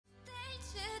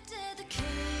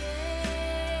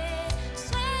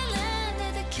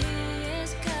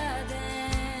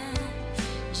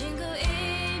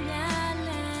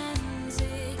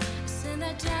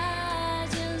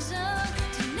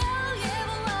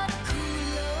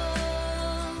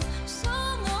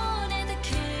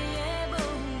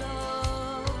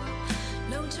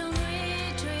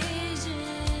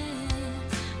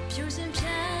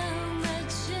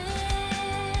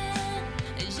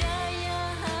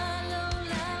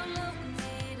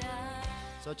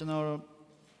ကျွန်တော်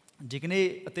ဒီကနေ့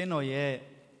အသင်းတော်ရဲ့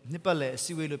နှစ်ပတ်လည်အစ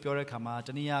ည်းအဝေးလို့ပြောတဲ့အခါမှာတ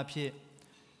နည်းအားဖြင့်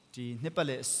ဒီနှစ်ပတ်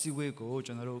လည်အစည်းအဝေးကို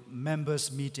ကျွန်တော်တို့ members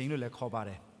meeting လို့လည်းခေါ်ပါတ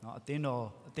ယ်เนาะအသ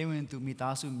င်းဝင်သူမိ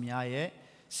သားစုများရဲ့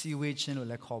စည်းဝေးခြင်းလို့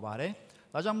လည်းခေါ်ပါတယ်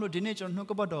ဒါကြောင့်မလို့ဒီနေ့ကျွန်တော်နှုတ်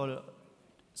ကပတ်တော်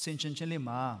ဆင်ခြင်ခြင်းလေး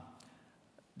မှာ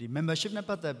ဒီ membership နဲ့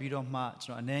ပတ်သက်ပြီးတော့မှ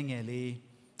ကျွန်တော်အနည်းငယ်လေး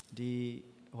ဒီ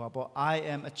I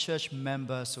am a church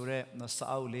member ဆိုတဲ့စာ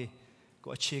အုပ်လေး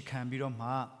ကိုအခြေခံပြီးတော့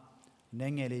မှနို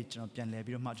င်ငယ်လေးကျွန်တော်ပြန်လဲ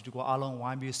ပြီးတော့မှဒီကွာအားလုံး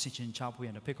ဝိုင်းပြီးဆင်ခြင်ချဖို့ရ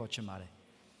တဲ့ဖိတ်ခေါ်ချင်ပါတယ်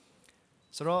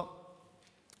ဆိုတော့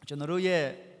ကျွန်တော်တို့ရဲ့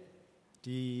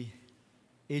ဒီ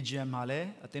AGM မှာလည်း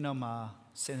အသင်းတော်မှာ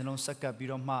စင်စလုံးဆက်ကပ်ပြီး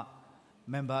တော့မှ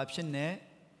member အဖြစ်နဲ့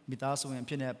မိသားစုဝင်အ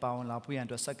ဖြစ်နဲ့ပါဝင်လာဖို့ရ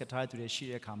တဲ့ဆက်ကပ်ထားတဲ့သူတွေရှိ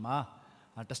တဲ့အခါမှာ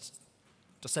တ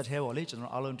စ်ဆက်သေးပေါ့လေကျွန်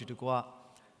တော်အားလုံးဒီကွာ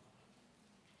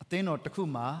အသင်းတော်တစ်ခု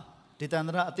မှာဒေသန္တ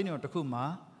ရအသင်းတော်တစ်ခုမှာ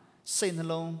စိတ်နှ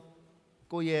လုံး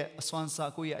ကိုယ့်ရဲ့အစွမ်း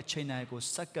စားကိုယ့်ရဲ့အချိန်တိုင်းကို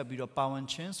စက်ကပ်ပြီးတော့ပါဝင်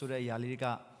ခြင်းဆိုတဲ့အရာလေးက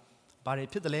ဘာတွေ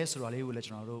ဖြစ်တယ်လဲဆိုတာလေးကိုလည်း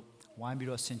ကျွန်တော်တို့ဝိုင်းပြီး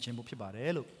တော့ဆင်ခြင်ဖို့ဖြစ်ပါတ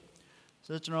ယ်လို့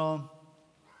ဆိုတော့ကျွန်တော်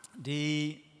ဒီ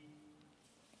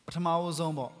ပထမ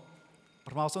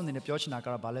ဆုံးအနေနဲ့ပြောချင်တာက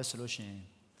တော့ဘာလဲဆိုလို့ရှိရင်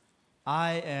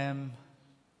I am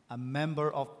a member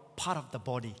of part of the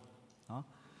body နော်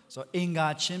ဆိုတော့အင်္ဂါ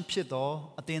ချင်းဖြစ်တော့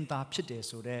အသင်းသားဖြစ်တယ်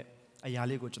ဆိုတဲ့အရာ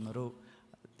လေးကိုကျွန်တော်တို့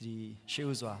ဒီရှေး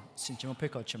ဥစွာဆင်ခြင်ဖို့ဖိ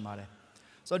တ်ခေါ်ချင်ပါတယ်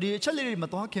ဆိုတော့ဒီအချက်လေးတွေမ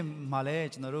သွားခင်မှာလည်း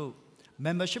ကျွန်တော်တို့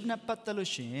membership နဲ့ပတ်သက်လို့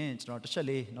ရှိရင်ကျွန်တော်တစ်ချက်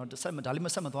လေးနော်တစ်ဆက်ဒါလေးမ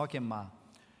ဆက်မသွားခင်မှာ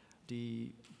ဒီ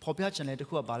ပေါ်ပြချင်တဲ့တစ်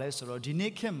ခုကဘာလဲဆိုတော့ဒီ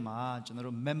နေ့ခေတ်မှာကျွန်တော်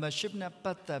တို့ membership နဲ့ပ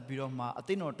တ်သက်ပြီးတော့မှအသ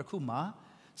င်းတော်တစ်ခုမှာ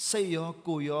စိတ်ရော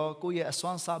ကိုယ်ရဲ့အစွ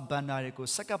မ်းစားဘန္တာတွေကို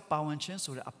စက္ကပ်ပါဝင်ခြင်း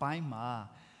ဆိုတဲ့အပိုင်းမှာ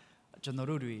ကျွန်တော်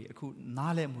တို့တွေအခု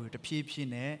နားလည်မှုတဖြည်းဖြည်း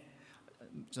နဲ့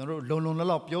ကျွန်တော်တို့လုံ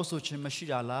လောက်ပြောဆိုခြင်းမရှိ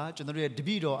တာလားကျွန်တော်တို့ရဲ့တပ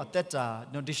ည့်တော်အသက်တာ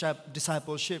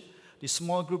discipleship ဒီ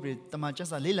small group တွေတမန်ကျ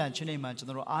ဆာလေးလံချင်းနေမှာကျွန်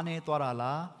တော်တို့အားနေသွားတာ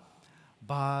လား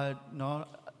ဘာနော်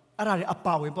အဲ့ဒါတွေအ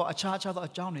ပါဝင်ပေါ့အခြားသော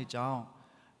အကြောင်းတွေကြောင့်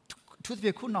သူ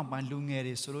တို့ခုနောက်ပိုင်းလူငယ်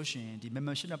တွေဆိုလို့ရှိရင်ဒီ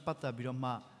membership နဲ့ပတ်သက်ပြီးတော့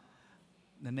မှ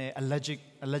နည်းနည်း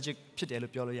allergic ဖြစ်တယ်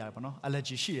လို့ပြောလို့ရတယ်ပေါ့နော်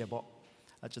allergy ရှိတယ်ပေါ့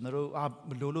ကျွန်တော်တို့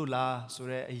မလို့လားဆို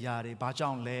တဲ့အရာတွေဘာကြော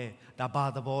င့်လဲဒါဘာ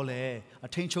သဘောလဲအ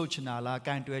ထင်းချုပ်ချင်တာလားက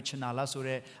င်တွယ်ချင်တာလားဆို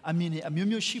တဲ့အမြင်တွေအမျိုး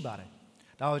မျိုးရှိပါတယ်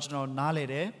ဒါကိုကျွန်တော်နားလေ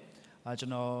တယ်ကျွ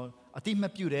န်တော်အတိမ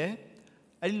ပြုတယ်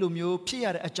အဲ့ဒီလိုမျိုးဖြစ်ရ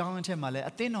တဲ့အကြောင်းအထက်မှာလည်း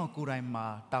အသင်းတော်ကိုယ်တိုင်မှာ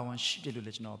တာဝန်ရှိတယ်လို့လ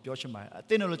ည်းကျွန်တော်ပြောချင်ပါတယ်အ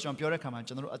သင်းတော်လို့ကျွန်တော်ပြောတဲ့အခါမှာ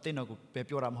ကျွန်တော်တို့အသင်းတော်ကိုပဲ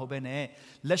ပြောတာမဟုတ်ဘဲနဲ့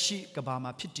လက်ရှိကဘာ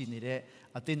မှာဖြစ်တည်နေတဲ့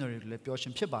အသင်းတော်တွေကိုလည်းပြောရှ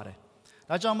င်ဖြစ်ပါတယ်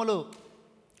ဒါကြောင့်မလို့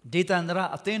ဒေသန္တရ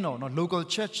အသင်းတော်နော် local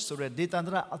church ဆိုတဲ့ဒေသန္တ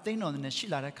ရအသင်းတော်နဲ့ရှိ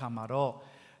လာတဲ့အခါမှာတော့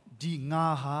ဒီငါ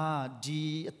ဟာဒီ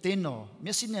အသင်းတော်မျ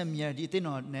က်စိနဲ့မြင်ဒီအသင်း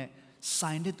တော်နဲ့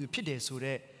ဆိုင်တဲ့သူဖြစ်တယ်ဆို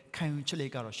တဲ့ခံယူချက်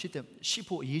လေးကတော့ရှိ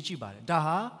ဖို့အရေးကြီးပါတယ်ဒါ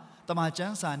ဟာတမန်ကျ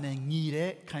မ်းစာနဲ့ညီ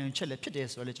တဲ့ခံယူချက်လည်းဖြစ်တယ်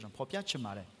ဆိုတော့လေကျွန်တော်ဖော်ပြချင်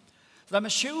ပါတယ်ဒါပေ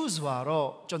မဲ့ရှေးဥစွာတော့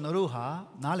ကျွန်တော်တို့ဟာ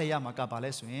နားလည်ရမှာကဘာ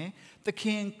လဲဆိုရင်သခ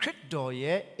င်ခရစ်တော်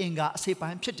ရဲ့အင်္ဂါအစိပ်ပို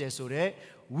င်းဖြစ်တယ်ဆိုတဲ့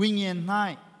ဝိညာဉ်၌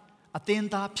အသင်း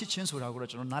သားဖြစ်ခြင်းဆိုတာကို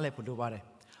တော့ကျွန်တော်နားလည်ဖို့လိုပါတယ်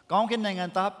ကောင်းကင်နိုင်ငံ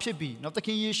သားဖြစ်ပြီးနော်သခ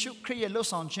င်ယေရှုခရစ်ရဲ့လှုပ်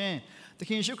ဆောင်ခြင်းသခ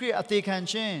င်ယေရှုခရစ်ရဲ့အသေးခံ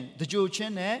ခြင်းတကြိုခြ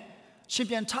င်းနဲ့ရှင်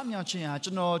ပြန်ထမြောက်ခြင်းဟာကျ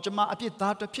မအပြစ်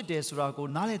သားတစ်ဖြစ်တယ်ဆိုတာကို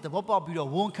နားလည်သဘောပေါက်ပြီးတော့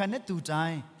ဝန်ခံတဲ့သူတို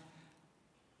င်း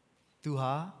သူ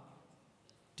ဟာ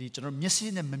ဒီကျွန်တော်မျက်စိ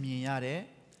နဲ့မမြင်ရတဲ့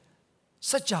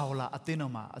စัจ java လာအသင်း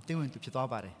တော်မှာအသင်းဝင်သူဖြစ်သွား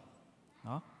ပါတယ်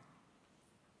နော်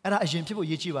အဲ့ဒါအရင်ဖြစ်ဖို့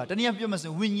ရည်ကြည်ပါတနည်းပြောမှ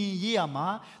ဆိုဝိညာဉ်ရေးရမှာ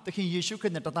သခင်ယေရှုခရ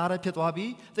စ်နဲ့တသားတည်းဖြစ်သွားပြီ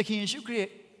သခင်ယေရှုခရစ်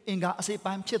အင်္ဂါအစိပ်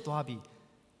ပိုင်းဖြစ်သွားပြီ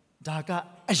ဒါက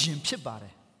အရင်ဖြစ်ပါတ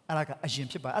ယ်အဲ့ဒါကအရင်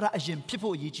ဖြစ်ပါတယ်အဲ့ဒါအရင်ဖြစ်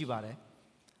ဖို့ရည်ကြည်ပါတယ်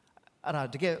အဲ့ဒါ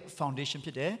တကယ် foundation ဖြ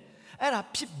စ်တယ်အဲ့ဒါ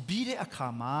ဖြစ်ပြီးတဲ့အခါ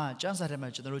မှာကျမ်းစာထဲမှာ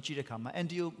ကျွန်တော်တို့ကြည့်တဲ့အခါမှာ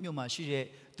NTO မြို့မှာရှိတဲ့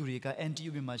သူတွေက NTO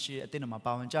မြို့မှာရှိတဲ့အသင်းတော်မှာ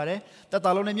ပါဝင်ကြတယ်တက်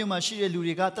တာလုံးနဲ့မြို့မှာရှိတဲ့လူ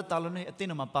တွေကတက်တာလုံးနဲ့အသင်း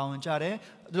တော်မှာပါဝင်ကြတယ်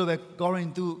အဲ့လိုပဲ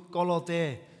Corinth ကောလောသဲ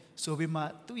ဆိုပြီးမှ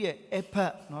သူ့ရဲ့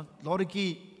effort နော် Lordiki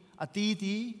အတီး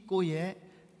တီကိုယ့်ရဲ့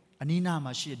အနီးနား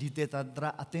မှာရှိတဲ့ဒီတေတာတရ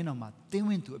အသင်းတော်မှာသင်းဝ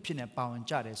င်သူအဖြစ်နဲ့ပါဝင်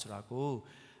ကြတယ်ဆိုတာကို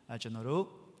ကျွန်တော်တို့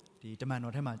ဒီတမန်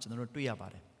တော်ထဲမှာကျွန်တော်တို့တွေ့ရပါ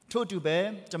တယ်ထို့အတူပဲ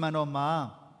တမန်တော်မှာ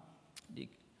ဒီ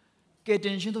ကယ်တ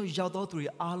င်ရှင်တို့ရောက်တော်သူတွေ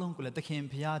အားလုံးကိုလည်းသခင်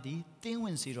ဖျားသည်တင်းဝ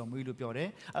င်စေတော်မူလို့ပြောတယ်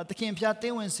သခင်ဖျားတ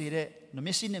င်းဝင်စေတဲ့မျ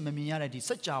က်စိနဲ့မမြင်ရတဲ့ဒီ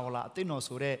စัจ java လာအသင်းတော်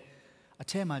ဆိုတဲ့အ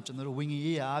ထက်မှာကျွန်တော်တို့ဝိညာဉ်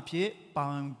ရေးရာအဖြစ်ပါ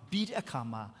ဝင်ပြီးတဲ့အခါ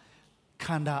မှာ ခ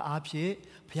န္ဓာအားဖြင့်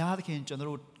ဘုရားသခင်ကျွန်တော်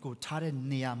တို့ကိုထားတဲ့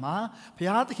နေရာမှာဘု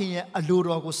ရားသခင်ရဲ့အလို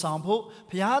တော်ကိုဆောင်ဖို့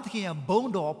ဘုရားသခင်ရဲ့ဘု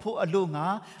န်းတော်ဖို့အလို့ငါ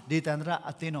ဒေသန္တရ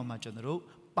အသင်းတော်မှာကျွန်တော်တို့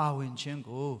ပါဝင်ခြင်း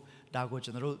ကိုဒါကို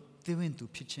ကျွန်တော်တို့သိဝင်သူ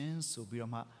ဖြစ်ခြင်းဆိုပြီး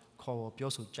တော့မှခေါ်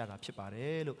ပြောဆိုကြတာဖြစ်ပါတ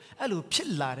ယ်လို့အဲ့လိုဖြ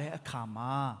စ်လာတဲ့အခါ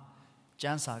မှာကျ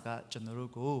မ်းစာကကျွန်တော်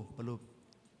တို့ကိုဘလို့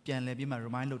ပြန်လည်ပြီးမှ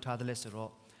remind လုပ်ထားတယ်လဲဆို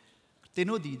တော့သင်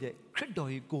တို့ဒီတဲ့ခရစ်တော်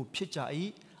ကြီးကိုဖြစ်ကြ၏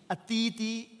အတီး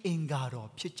တီးအင်္ဂါတော်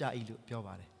ဖြစ်ကြ၏လို့ပြော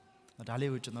ပါတယ်ဒါ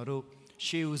လေးကိုကျွန်တော်တို့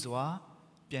ရှေးဦးစွာ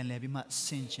ပြန်လည်ပြီးမှဆ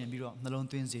င်ခြင်ပြီးတော့နှလုံး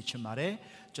သွင်းစေချင်ပါတယ်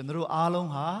ကျွန်တော်တို့အားလုံး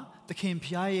ဟာသခင်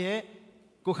ဖျားရဲ့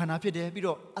ကိုယ်ခန္ဓာဖြစ်တယ်ပြီး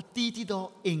တော့အတီးတီးသော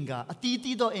အင်္ဂါအတီး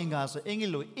တီးသောအင်္ဂါဆိုအင်္ဂလိ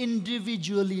ပ်လို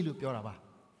individually လို့ပြောတာပါ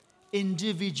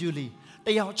individually တ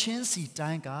ယောက်ချင်းစီ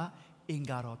တိုင်းကအင်္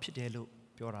ဂါတော်ဖြစ်တယ်လို့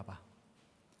ပြောတာပါ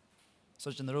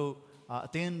ဆိုကျွန်တော်တို့အ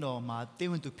သင်းတော်မှာတေ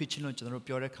ဝင်သူဖြစ်ခြင်းလို့ကျွန်တော်တို့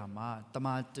ပြောတဲ့အခါမှာတမ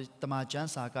န်ကျ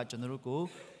မ်းစာကကျွန်တော်တို့ကို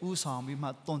ဥဆောင်ပြီးမှ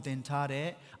သွန်သင်ထားတဲ့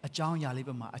အကြောင်းအရာလေး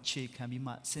ပဲမှာအခြေခံပြီး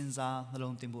မှစဉ်းစားနှ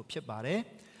လုံးသွင်းဖို့ဖြစ်ပါတယ်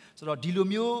ဆိုတော့ဒီလို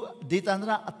မျိုးဒေသန္တ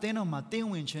ရအသင်းတော်မှာတင်း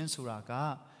ဝင်ခြင်းဆိုတာက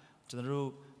ကျွန်တော်တို့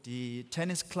ဒီ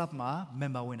tennis club မှာ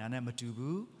member ဝင်တာနဲ့မတူ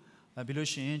ဘူးပြီးလို့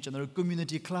ရှိရင်ကျွန်တော်တို့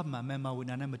community club မှာ member ဝင်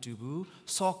တာနဲ့မတူဘူး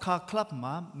soccer club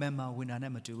မှာ member ဝင်တာ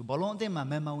နဲ့မတူဘူးဘောလုံးအသင်းမှာ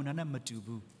member ဝင်တာနဲ့မတူ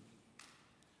ဘူး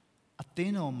အသ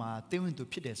င်းတော်မှာတင်းဝင်သူ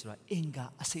ဖြစ်တယ်ဆိုတာအင်္ဂါ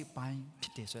အစိတ်ပိုင်းဖြ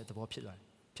စ်တယ်ဆိုတဲ့သဘောဖြစ်ပါတ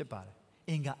ယ်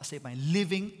အင်္ဂါအစိတ်ပိုင်း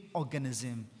living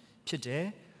organism ဖြစ်တယ်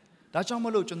ဒါကြောင့်မ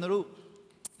လို့ကျွန်တော်တို့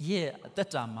ရဲ့အသက်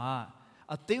တာမှာ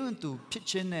အသင်းဝင်သူဖြစ်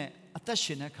ခြင်းနဲ့အသက်ရှ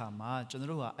င်တဲ့အခါမှာကျွန်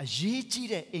တော်တို့ဟာအရေးကြီး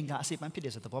တဲ့အင်္ဂါအစိတ်ပိုင်းဖြစ်တ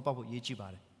ယ်ဆိုတဲ့သဘောပေါက်ဖို့အရေးကြီးပါ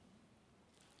တယ်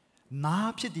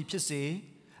နားဖြစ်သည်ဖြစ်စေ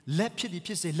လက်ဖြစ်သည်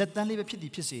ဖြစ်စေလက်တန်းလေးပဲဖြစ်သ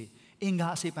ည်ဖြစ်စေအင်္ဂါ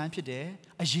အစိတ်ပိုင်းဖြစ်တယ်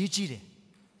အရေးကြီးတယ်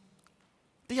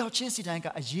တယောက်ချင်းစီတိုင်းက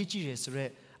အရေးကြီးတယ်ဆို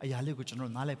တော့အရာလေးကိုကျွန်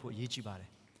တော်နားလည်ဖို့အရေးကြီးပါတယ်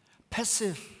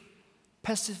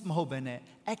passive မဟုတ်ဘဲနဲ့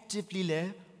actively လဲ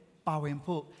ပါဝင်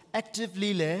ဖို့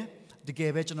actively လဲတက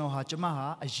ယ်ပဲကျွန်မဟာ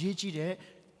အရေးကြီးတဲ့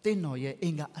တင်းတော်ရဲ့အ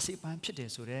င်္ဂါအစိတ်ပိုင်းဖြစ်တယ်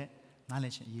ဆိုတော့နားလ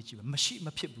ည်ခြင်းအရေးကြီးပါမရှိမ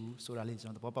ဖြစ်ဘူးဆိုတာလေးကျွ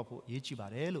န်တော်သဘောပေါက်ဖို့အရေးကြီးပါ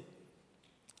တယ်လို့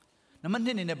နံပါတ်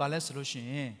 2အနေနဲ့ဗာလဲဆိုလို့ရှိ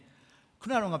ရင်ခု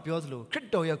နကတော့ငါပြောသလိုခရစ်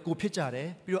တော်ရဲ့ကိုဖြစ်ကြတယ်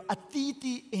ပြီးတော့အသီး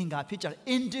သီးအင်္ဂါဖြစ်ကြတယ်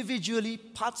individually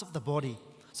parts of the body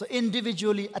so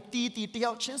individually အတီးတီးတ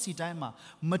ယောက်ချင်းစီတိုင်းမှာ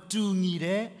မတူညီ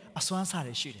တဲ့အစွမ်းစား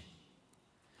တွေရှိတယ်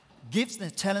gifts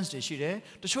and talents တွေရှိတယ်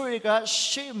တချို့တွေက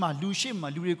ရှေ့မှာလူ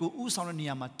တွေကိုဥဆောင်တဲ့နေ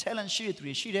ရာမှာ talent ရှိတဲ့သူ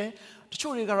တွေရှိတယ်တ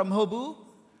ချို့တွေကတော့မဟုတ်ဘူး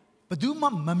ဘယ်သူမှ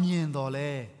မမြင်တော့လဲ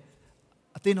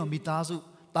အသင်းတော်မိသားစု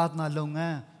သာသနာလုပ်င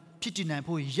န်းဖြစ်တည်နိုင်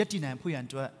ဖို့ရပ်တည်နိုင်ဖို့ရန်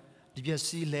အတွက်ဒီပြ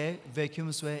စီလဲ vacuum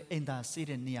ဆွဲအင်တာစေး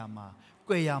တဲ့နေရာမှာ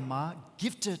ကြွယ်ရမှာ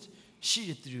gifted ရှိ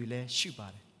တဲ့သူတွေလည်းရှိပါ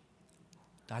တယ်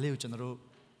ဒါလေးကိုကျွန်တော်တို့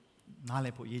နားလ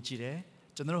ည်ဖို့အရေးကြီးတယ်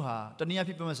ကျွန်တော်တို့ဟာတနည်းအား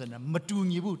ဖြင့်ပြောမှဆိုရင်မတူ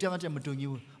ညီဘူးတရားမှမတူညီ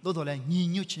ဘူးသို့တော်လည်းညီ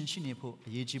ညွတ်ခြင်းရှိနေဖို့အ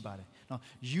ရေးကြီးပါတယ်နော်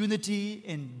unity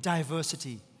in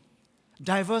diversity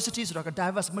ဆိုတာက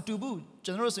diverse မတူဘူး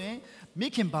ကျွန်တော်တို့ဆိုရင်မိ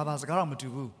ခင်ဘာသာစကားတော့မတူ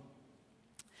ဘူး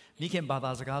မိခင်ဘာ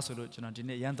သာစကားဆိုလို့ကျွန်တော်ဒီ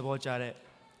နေ့ရန်သဘောကျတဲ့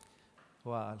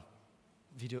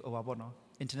ဗီဒီယိုပေါ့နော်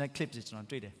internet clip တွေကျွန်တော်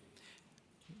တွေ့တယ်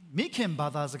မိခင်ဘာ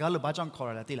သာစကားလို့ဘာကြောင့်ခေါ်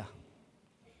ရလဲသိလား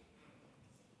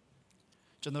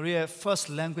ကျွန်တော်ရဲ့ first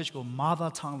language ကို mother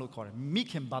tongue လို့ခေါ်တယ်မိ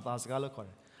ခင်ဘာသာစကားလို့ခေါ်တ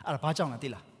ယ်အဲ့ဒါဘာကြောင့်လဲသိ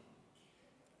လား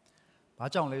ဘာ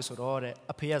ကြောင့်လဲဆိုတော့တဲ့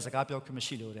အဖေကစကားပြောခွင့်မ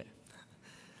ရှိလို့တဲ့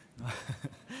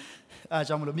အဲ့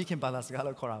ကြောင့်မလို့မိခင်ဘာသာစကား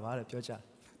လို့ခေါ်တာပါတဲ့ပြောချ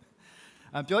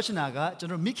င်တာကကျွန်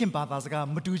တော်မိခင်ဘာသာစကား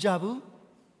မတူကြဘူး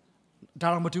ဒါ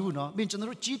တော့မတူဘူးเนาะပြီးကျွန်တော်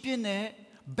တို့ကြီးပြင်းတဲ့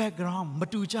background မ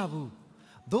တူကြဘူး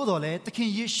သို့တော်လည်းသခင်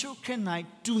ယေရှုခရစ်၌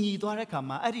တူညီသွားတဲ့အခါ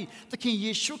မှာအဲ့ဒီသခင်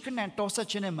ယေရှုခရစ်နဲ့တော်ဆက်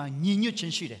ခြင်းနဲ့မှာညီညွတ်ခြ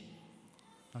င်းရှိတယ်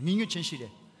ညီညွတ်ခြင်းရှိတ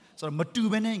ယ်ဆိုတော့မတူ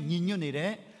ဘဲနဲ့ညီညွတ်နေ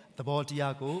တဲ့သဘောတ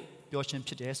ရားကိုပြောခြင်း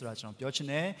ဖြစ်တယ်ဆိုတာကျွန်တော်ပြောချင်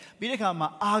တယ်ပြီးတဲ့အခါမှာ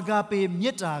အာဂါပေမေ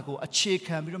တ္တာကိုအခြေ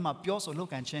ခံပြီးတော့မှပြောဆိုလုပ်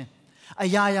ကန်ခြင်းအ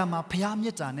ရာရာမှာဘုရားမေ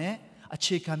တ္တာနဲ့အ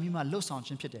ခြေခံပြီးမှလှုပ်ဆောင်ခြ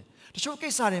င်းဖြစ်တယ်တချို့ကိ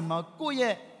စ္စတွေမှာကိုယ့်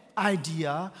ရဲ့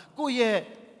idea ကိုယ့်ရဲ့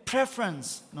preference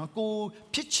နော်ကို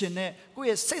ဖြစ်ချင်တဲ့ကိုယ့်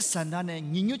ရဲ့စိတ်ဆန္ဒနဲ့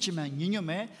ညီညွတ်ခြင်းမှညီညွတ်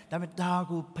မယ်ဒါပေမဲ့ဒါ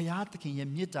ကိုဘုရားသခင်ရဲ့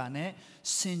မေတ္တာနဲ့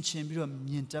ဆင်ခြင်ပြီးတော့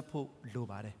မြင်တတ်ဖို့လို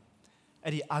ပါတယ်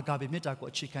အဲ့ဒီအာဂါဘေမေတ္တာကို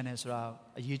အခြေခံနေဆိုတာ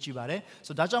အရေးကြီးပါတယ်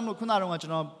ဆိုတော့ဒါကြောင့်မလို့ခုနကတော့ကျွ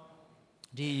န်တော်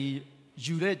ဒီ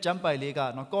ယူတဲ့ကျမ်းပိုက်လေးက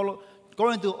နော်ကော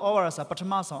ရိန္သုဩဝါဒစာပထ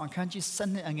မဆောင်အခန်းကြီး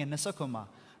7အငယ်29မှာ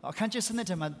အခန်းကြီး7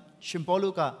ထဲမှာရှင်ပေါလု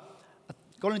က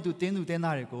ကောရိန္သုတင်းသူတင်း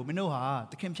သားတွေကိုမင်းတို့ဟာ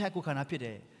သခင်ဖျားကိုခန္ဓာဖြစ်တ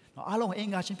ယ်နော်အားလုံးအ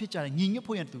င်္ဂါချင်းဖြစ်ကြတယ်ညီညွတ်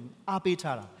ဖို့ရတူအားပေး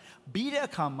ထားတာပြီးတဲ့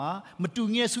အခါမှာမတူ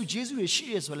ညီတဲ့ဆုဂျေဇုတွေရှိ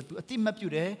တယ်ဆိုတော့သူအတိမတ်ပြု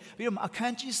တယ်ပြီးတော့အခ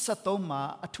န်းကြီး73မှာ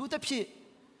အထူးသဖြင့်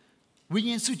ဝိ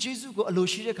ညာဉ်ဆုဂျေဇုကိုအလို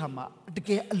ရှိတဲ့အခါမှာတက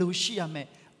ယ်အလိုရှိရမယ်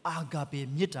အာဂါဘေ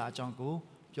မေတ္တာအကြောင်းကို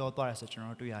ပြောသွားတယ်ဆို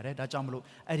ကျွန်တော်တို့တွေ့ရတယ်ဒါကြောင့်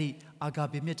မလို့အဲ့ဒီအာဂါ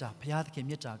ဘေမေတ္တာဘုရားသ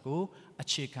ခင်မေတ္တာကို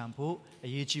အခြေခံဖို့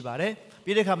အရေးကြီးပါ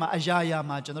တယ်ပြီးတဲ့အခါမှာ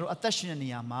အရာရာမှာကျွန်တော်တို့အသက်ရှင်တဲ့နေ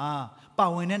ရာ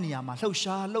မှာပါဝင်တဲ့နေရာမှာ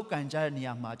လှုပ်ရှားလှုပ်ကန်ကြတဲ့နေ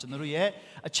ရာမှာကျွန်တော်တို့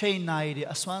ရဲ့အချိန်နာရီတွေ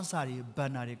အစွမ်းစာတွေဘ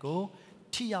န်နာတွေကို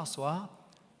ထိရောက်စွာ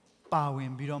ပါ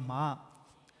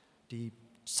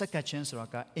ဝင်ပြီးတော့မှဒီစက္ကန့်ချင်းဆိုတာ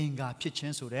ကအ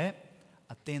င်္ဂါဖြစ်ခြင်းဆိုတဲ့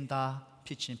အသင်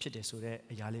သားဖြစ်ခြင်းဖြစ်တယ်ဆို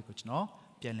တဲ့အရာလေးကို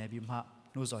ကျွန်တော်ပြန်လည်ပြီးမှ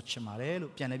နှိုးဆော်ချင်ပါတယ်လို့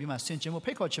ပြန်လည်ပြီးမှဆင်ခြင်ဖို့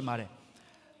ဖိတ်ခေါ်ချင်ပါ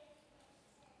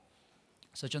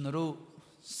တယ်ဆို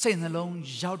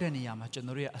ကျွန်တော်တို့စိတ်နှလုံးရောက်တဲ့နေရာမှာ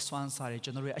ကျွန်တော်တို့ရဲ့အစွမ်းစားတွေ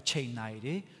ကျွန်တော်တို့ရဲ့အချိန်နာရီ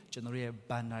တွေကျွန်တော်တို့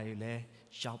ရဲ့ဘန်နာတွေလ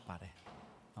ည်းရောက်ပါ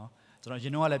တယ်နော်ကျွန်တော်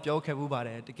ရင်တော့လည်းပြောခဲ့ဘူးပါတ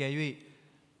ယ်တကယ်၍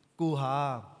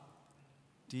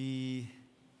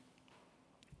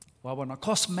ကိုဟာဒီဘာဘောနော်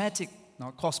cosmetic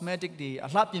နော် cosmetic တွေအ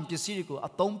လှပြင်ပစ္စည်းတွေကိုအ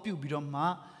သုံး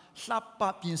ပြုပြီးတော့မှလှပ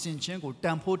ပြင်ဆင်ခြင်းကိုတ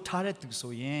န်ဖိုးထားတဲ့သူ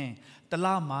ဆိုရင်တလ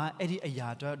မှာအဲ့ဒီ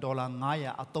အရာအတွက်ဒေါ်လာ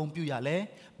900အသုံးပြု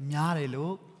ရလဲများတယ်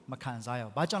လို့မခံစား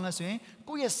ရဘူး။ဘာကြောင့်လဲဆို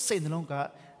ရင်ကိုယ့်ရဲ့စိတ်နှလုံး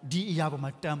ကဒီအရာပေါ်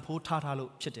မှာတန်ဖိုး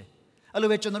ထားလို့ဖြစ်တယ်။အဲ့လို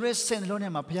ပဲကျွန်တော်ရဲ့စိတ်နှလုံးထဲ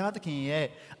မှာဘုရားသခင်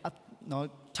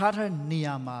ရဲ့နော်ထား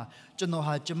တဲ့နေရာမှာ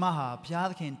ကျွန်တော်ဟာကျမဟာဘု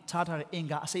ရားသခင်ထားတဲ့အ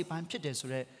င်္ဂါအစိတ်ပိုင်းဖြစ်တယ်ဆို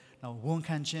တော့နော်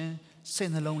ဝန်ခံခြင်းစိ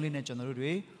တ်နှလုံးလေးနဲ့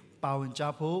ကျွန်တော်တို့တွေပါ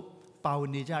ဝင်ကြဖို့ပါဝင်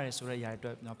နေကြရဲဆိုတဲ့အရာတွေ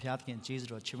အတွက်နော်ဘုရားသခင်ကျေး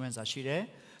ဇူးတော်ချီးမွမ်းစာရှိတယ်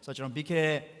။ဆိုတော့ကျွန်တော်ပြီး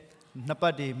ခဲ့တဲ့နှစ်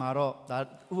ပတ်ဒီမှာတော့ဒါ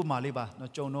ဥပမာ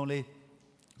လေးပါနော်ကြုံလုံးလေး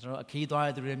ကျွန်တော်အ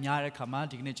ခီးသွားတဲ့သူတွေများတဲ့ခါ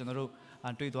မှာဒီကနေ့ကျွန်တော်တို့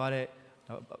တွေ့သွား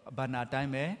တဲ့ဘန်နာတိုင်း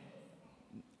ပဲ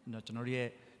ကျွန်တော်ရဲ့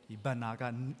ဒီဘန်နာက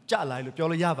ကြလာလို့ပြော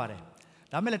လို့ရပါတယ်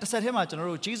ဒါမဲ့လည်းတစ်ဆက်တည်းမှာ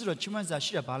ကျွန်တော်တို့ဂျေဇုတော်ချီးမွ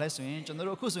မ်းစာရှိတာဘာလဲဆိုရင်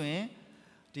ကျွန်တော်တို့အခုဆိုရင်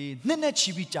ဒီနှစ်နဲ့ချီ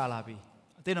ပြီးကြာလာပြီ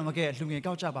အသေးတော်မကဲလူငယ်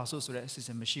ကောက်ကြပါဆိုတဲ့အစီအစ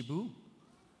ဉ်မရှိ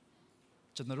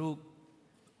ဘူးကျွန်တော်တို့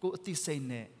ကိုယ်အသိစိတ်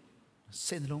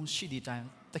နဲ့စိတ်နှလုံးရှိတဲ့အတိုင်း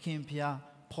သခင်ဖျား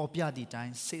ပေါ်ပြတဲ့အတိုင်း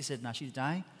စိတ်စေတနာရှိတဲ့အ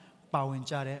တိုင်းပါ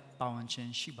ဝင်ကြတဲ့ပါဝင်ခြင်း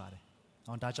ရှိပါတယ်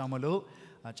။ဒါကြောင့်မလို့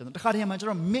ကျွန်တော်တစ်ခါတည်းမှာကျွန်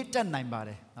တော်မေ့တက်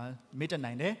နိုင်ပါတယ်မေ့တက်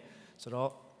နိုင်တယ်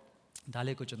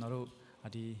ဆိုတော့ဒါလေးကိုကျွန်တော်တို့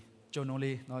ဒီကြုံလုံး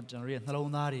လေးเนาะကျွန်တော်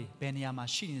ရဲ့နှလုံးသားတွေဘယ်နေရာ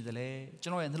မှာရှိနေသလဲကျွ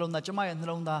န်တော်ရဲ့နှလုံးသားကျမရဲ့နှ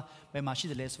လုံးသားဘယ်မှာရှိ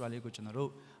သလဲဆိုတာလေးကို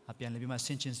ကျွန်တော်တို့ပြန်လည်ပြီးမှ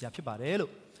ဆင်ခြင်စရာဖြစ်ပါ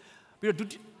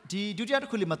တယ်လို့ပြီးတော့ဒီဒုတိယ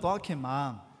တစ်ခုလေးမှာသွားခင်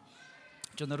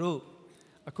မှာကျွန်တော်တို့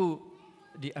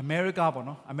အခုဒီအမေရိ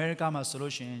ကပေါ့နော်အမေရိကမှာ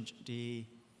ဆိုလို့ရှိ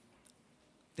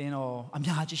ရင်ဒီတင်းတော်အ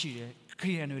များကြီးရှိတယ်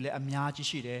ခရီးရန်တွေလည်း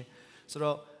အများကြီးရှိတယ်ဆို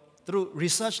တော့သူတို့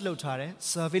research လုပ်ထားတယ်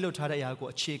survey လုပ်ထားတဲ့အရာကို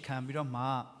အခြေခံပြီးတော့မှ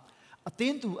အသ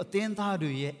င်းသူအသင်း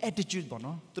သားတွေရဲ့ attitude ပေါ့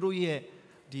နော်သူတို့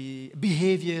ရဲ့ဒီ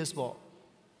behaviors ပေါ့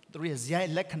သူတို့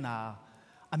ရဲ့ဇာတ်လက္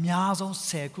ခဏာအများဆုံး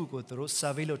10ခုကိုသူတို့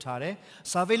survey လုပ်ထားတယ်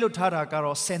survey လုပ်ထားတာက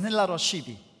တော့10နှစ်လောက်တော့ရှိ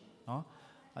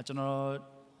ပြီနော်ကျွန်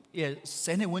တော်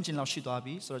10နှစ်ဝန်းကျင်လောက်ရှိသွား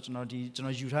ပြီဆိုတော့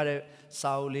ကျွန်တော်ယူထား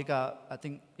တဲ့စာအုပ်လေးက I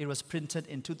think it was printed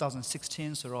in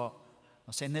 2016ဆိုတော့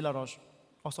10နှစ်လောက်တော့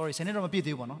10နှစ်တော့မပြည့်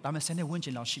သေးဘူးပေါ့နော်ဒါပေမဲ့10နှစ်ဝန်းကျ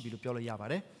င်လောက်ရှိပြီလို့ပြောလို့ရပါ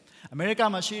တယ်အမေရိ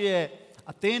ကမှာ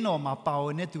ရှိတဲ့အသင်းတော်မှာပါ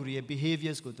ဝင်တဲ့သူတွေရဲ့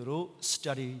behaviors ကိုသူတို့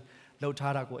study လုပ်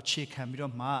ထားတာကိုအခြေခံပြီးတော့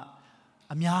မှ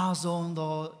အများဆုံးသော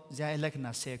ဇာတ်လက္ခ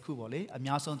ဏာ10ခုပေါ့လေ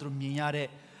အများဆုံးသူတို့မြင်ရ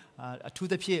တဲ့အ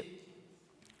ထူးသဖြ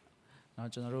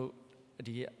င့်ကျွန်တော်တို့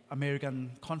ဒီ American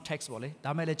context ပေါ့လေ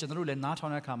ဒါမဲ့လည်းကျွန်တော်တို့လည်းနားထော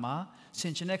င်တဲ့အခါမှာဆ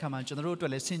င်ခြင်တဲ့အခါမှာကျွန်တော်တို့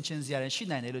အတွက်လည်းဆင်ခြင်စရာတွေ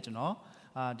ရှိနိုင်တယ်လို့ကျွန်တော်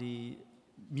ဒီ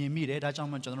မြင်မိတယ်ဒါကြောင့်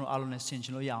မှကျွန်တော်တို့အားလုံးလည်း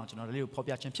ဆင်ခြင်လို့ရအောင်ကျွန်တော်တို့လေးကိုဖော်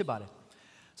ပြခြင်းဖြစ်ပါတယ်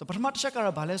ဆိုတော့ပထမတစ်ချက်က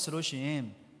တော့ဘာလဲဆိုလို့ရှိ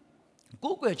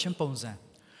ရင်ကိုယ်ကွယ်ချ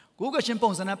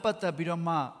င်းပုံစံနဲ့ပတ်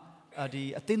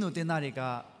သက်ပြီးတော့မှဒီအသင်းသူအသင်းသား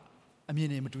တွေက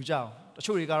အမြင်တွေမတူကြအောင်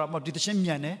တချို့တွေကတော့ဒီသချင်းမြ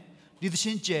န်တယ်ဒီသချ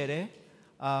င်းကျယ်တယ်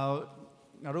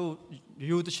ငါတို့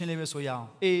ရိုးသချင်းလေးပဲဆိုရအောင်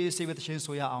အေးဆေးပဲသချင်း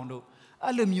ဆိုရ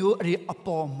အောင်တို့အဲ့လိုမျိုး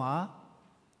အပေါ်မှာ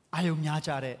အာ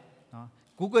ယုံများကြတဲ့နော်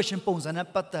ကိုယ်ကွယ်ချင်းပုံစံနဲ့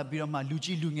ပတ်သက်ပြီးတော့မှလူ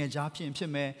ကြီးလူ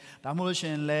ငယ်ကြားဖြစ်မယ်ဒါမှ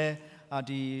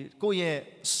မဟုတ်ရှင်လဲဒီကိုယ့်ရဲ့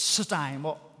style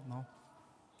ပေါ့နော်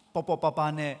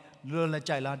ပပ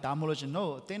နဲ့လွယ်ကြိုက်လားဒါမှ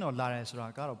မဟုတ်ရှင်တို့အတင်းတော်လာတယ်ဆိုတာ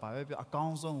ကတော့ဘာပဲပြောအ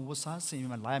ကောင်းဆုံးဝတ်စား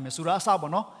ဆင်ပြီးမှလာရမယ်ဆိုတာအစ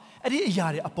ပေါ့နော်အဲ့ဒီအရာ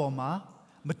တွေအပေါ်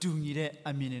မှာမတူညီ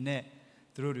တဲ့အမြင်တွေနဲ့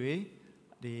သူတို့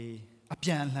တွေဒီအပြ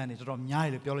န်အလှန်တွေတော်တော်များ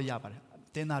တယ်လို့ပြောလို့ရပါ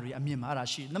တယ်တင်းသားတွေအမြင်မှာအဲ့ဒါ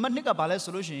ရှိနံပါတ်1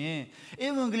ကဘာလဲဆိုလို့ရှိရင်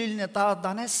ဧဝံဂေလိနဲ့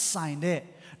တာနဲ့ဆိုင်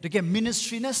တဲ့တကယ်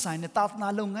ministry နဲ့ဆိုင်တဲ့တာသနာ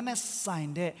လုပ်ငန်းနဲ့ဆိုင်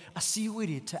တဲ့အစည်းအဝေး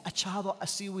တွေထက်အခြားသော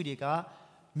အစည်းအဝေးတွေ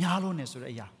ကများလို့နေဆို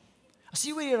တဲ့အရာအစ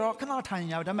ည်းအဝေးတွေတော့ခဏ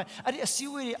ထိုင်ရပါဒါပေမဲ့အဲ့ဒီအစ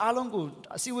ည်းအဝေးတွေအားလုံးကို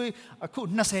အစည်းအဝေးအခု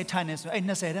20ထိုင်နေဆိုအဲ့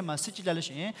20ထဲမှာစစ်ကြည့်လိုက်လို့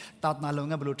ရှိရင်တာ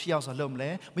သနာလုပ်ငန်းဘယ်လိုထိရောက်စွာလုပ်မလဲ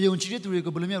မယုံကြည်တဲ့သူတွေ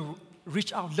ကိုဘယ်လိုမျိုး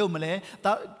reach out လုပ်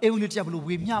မလဲဒါဧဝံဂေလိတရားဘယ်လို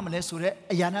ဝေမျှမလဲ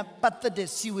ဆိုတဲ့အရာနဲ့ပတ်သက်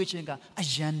တဲ့စီဝေးခြင်းက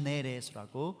အယံနေတယ်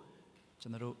ဆိုတာကို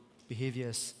ကျွန်တော်တို့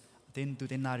behaviors အသ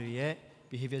င်းသူတင်နာတွေရဲ့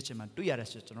behaviors ချင်းမှာတွေ့ရတယ်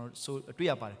ဆိုကျွန်တော်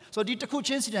ဆိုတွေ့ရပါတယ်ဆိုတော့ဒီ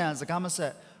တစ်ခုချင်းစီတိုင်းစကားမဆ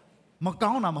က်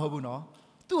မကောင်းတာမဟုတ်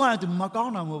ဘူးနော်သူဟာသူမ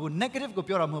ကောင်းတာမဟုတ်ဘူး negative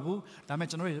ကိုပြောတာမဟုတ်ဘူးဒါပေမဲ့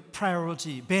ကျွန်တော်တို့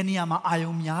priority ဘယ်နေရာမှာအာ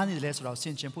ယုံများနေတယ်လဲဆိုတော့ဆ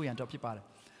င်ခြင်ဖို့ရန်တော့ဖြစ်ပါတယ်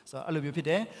ဆိုတော့အဲ့လိုမျိုးဖြစ်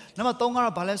တယ်နံပါတ်3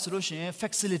ကတော့ဘာလဲဆိုလို့ရှိရင်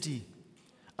facility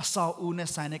အဆောက်အဦ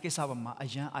နဲ့ဆိုင်တဲ့ကိစ္စပေါ်မှာအ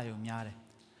ရန်အာရုံများ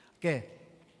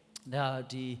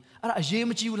တယ်ကဲဒါဒီအဲ့ဒါအရေး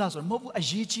မကြီးဘူးလားဆိုတော့မဟုတ်ဘူး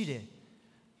အရေးကြီး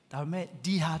တယ်ဒါပေမဲ့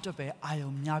ဒီဟာ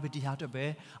အတွက်ပဲအာယုံများပြီးဒီဟာ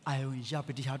အတွက်ပဲအာယုံ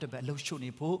ရပြီးဒီဟာအတွက်ပဲအလုပ်ရှုပ်နေ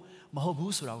ဖို့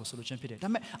မဟုတ်ဘူးဆိုတာကိုဆိုလို့ချင်းဖြစ်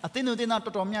တယ်ဒါပေမဲ့အသ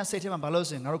င်းတော်တော်တော်များစိတ်ထဲမှာဘာလို့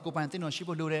ဆိုရင်ငါတို့ကိုယ်ပိုင်အသင်းတော်ရှိ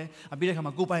ဖို့လိုတယ်ပြီး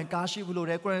တဲ့ခါမှာကိုယ်ပိုင်ကားရှိဖို့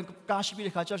လိုတယ်ကိုယ်ကား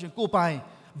ရှိပြီးတဲ့ခါကျတော့ကိုယ်ပိုင်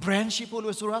brand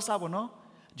ရှိဖို့လိုဆိုတာစားပေါ့နော်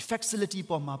ဒီ facility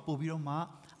ပေါ်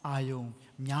မှာပို့ပြီးတော့မှအာယုံ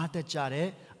များ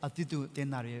တတ်ကြတဲ့အသင်းတော်အသင်း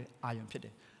သားတွေအာယုံဖြစ်တ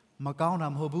ယ်မကော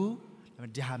င်းတာမဟုတ်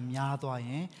ဘူးဒီဟာများသွားရ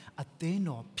င်အသ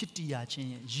င်းတော်ဖြစ်တရားချင်း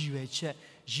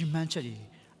ရည်ရွယ်ချက်ရည်မှန်းချက်တွေ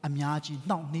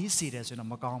အများကြီးနှောင့်နှေးစေတယ်ဆိုတော့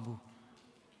မကောင်းဘူး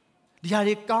ဒီဟာ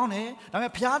တွေကောင်းတယ်ဒါပေ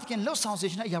မဲ့ဘုရားသခင်လှုပ်ဆောင်စေ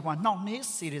ခြင်းအရာကနှောင့်နှေး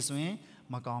စေတယ်ဆို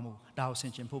ရင်မကောင်းဘူးဒါကို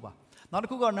ဆင်ခြင်ဖို့ပါနောက်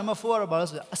တစ်ခုက number 4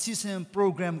ကတော့ဘာလို့ဆိုတော့ assistant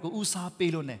program ကိုဦးစား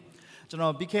ပေးလို့ ਨੇ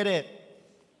ကျွန်တော်ပြီးခဲ့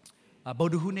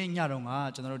တဲ့ဗုဒ္ဓဟူးနေ့ညတော့က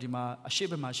ကျွန်တော်တို့ဒီမှာအရှိ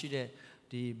ဘက်မှာရှိတဲ့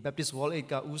ဒီ Baptist Wall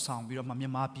 8ကဦးဆောင်ပြီးတော့မြန်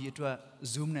မာပြည်အတွက်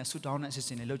Zoom နဲ့ဆူတောင်းတဲ့အစီအ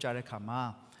စဉ်တွေလုပ်ကြတဲ့အခါ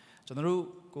မှာကျွန်တော်တို့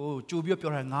ကိုကြိုးပြီး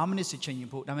ပြောတာ9မိနစ်စီချိန်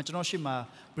ရင်ဖို့ဒါပေမဲ့ကျွန်တော်ရှေ့မှာ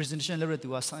presentation လုပ်ရတဲ့သူ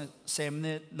က10မိ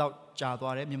နစ်လောက်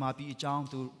ကြာသွားတယ်မြန်မာပြည်အကြောင်း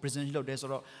သူ presentation လုပ်တယ်ဆို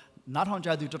တော့နားထောင်ကြ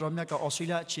သူတော်တော်များက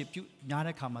Australia အခြေ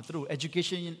ပြုများတဲ့အခါမှာသူတို့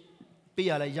education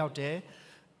ပေးရလဲရောက်တယ်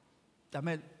ဒါပေ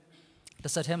မဲ့တ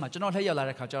စ်ဆက်တည်းမှာကျွန်တော်လှည့်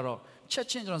ရောက်လာတဲ့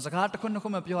အခါကျတော့ချက်ချင်းကျွန်တော်စကားတစ်ခွန်းတစ်ခွ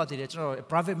န်းမပြောရသေးတယ်ကျွန်တော်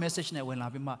private message နဲ့ဝင်လာ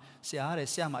ပြီးမှ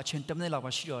ဆရာမှာအချိန်10မိနစ်လောက်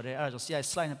ပဲရှိတော့တယ်အဲ့ဒါကြောင့်ဆရာ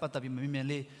slide နဲ့ပတ်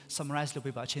သက်ပြီးမြန်လေး summarize လုပ်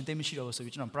ပေးပါအချိန်သိမရှိတော့ဘူး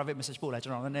ဆိုပြီးကျွန်တော် private message ပို့လိုက်ကျွ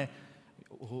န်တော်လည်း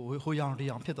ဟိုရောင်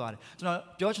တရားဖြစ်သွားတယ်ကျွန်တော်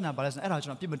ပြောချင်တာဘာလဲဆိုတော့အဲ့ဒါ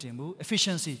ကျွန်တော်ပြစ်မတင်ဘူး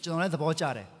efficiency ကျွန်တော်လည်းသ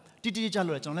ဘောကျတယ်တိကျ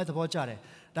လို့ကျွန်တော်လည်းသဘောကျတယ်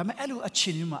ဒါပေမဲ့အဲ့လိုအ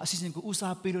ချိန်မျိုးမှာအစီအစဉ်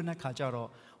ကိုဦးစားပေးလို့တဲ့ခါကျတော့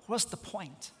what's the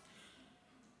point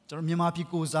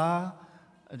ကျွန်တော်မြန်မာပြည်ကို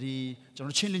စားဒီကျွန်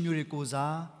တော်ချင်းလူမျိုးတွေကို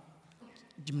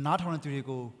စားဒီနားထောင်တဲ့သူ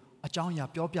တွေကိုအကြောင်း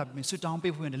အရာပြောပြပြီးဆွတော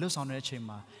င်းပေးဖို့ရတယ်လှုပ်ဆောင်တဲ့အ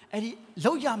ချိန်မှာ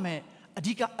အဲ့ဒီလောက်ရမယ်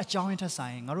အဓိကအကြောင်းရင်းထက်ဆို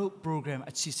င်ငါတို့ program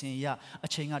အစီအစဉ်ရ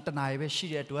အချိန်ကတနာရီပဲ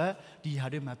ရှိတဲ့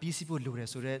အတွက်ဒီဟာတွေမှာပြီးစီးဖို့လိုတယ်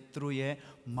ဆိုတော့သူတို့ရဲ့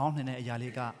မောင်းနှင်တဲ့အရာ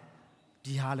လေးက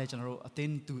ဒီဟာလဲကျွန်တော်တို့အ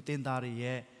သင်းသူအသင်းသား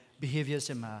တွေရဲ့ behavior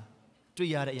စမှာတွေ့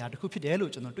ရတဲ့အရာတစ်ခုဖြစ်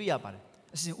တယ်လို့ကျွန်တော်တွေ့ရပါတယ်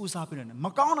အစီအစဉ်ဦးစားပေးတယ်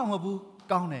မကောင်းတော့မဟုတ်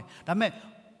ဘူးကောင်းတယ်ဒါပေ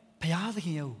မဲ့ဘုရားသခ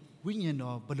င်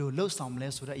ရဲ့ဝိညာဉ်တော်ဘယ်လိုလှုပ်ဆောင်မလဲ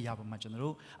ဆိုတဲ့အရာပေါ်မှာ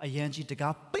ကျွန်တော်တို့အယံကြီး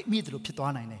တကားပိတ်မိ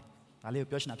တယ်လို့ဖြစ်သွားနိုင်တယ်ဒါလေး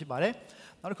ကိုပြောချင်တာဖြစ်ပါတယ်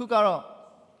နောက်တစ်ခု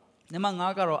ကတော့နံပါတ်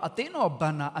5ကတော့အသင်းတော်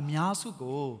ဘဏ္ဍာအများစု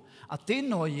ကိုအသင်း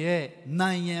တော်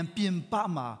ရဲ့နိုင်ရန်ပြင်ပ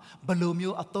မှာဘယ်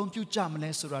လိုမျိုးအသုံးပြုကြ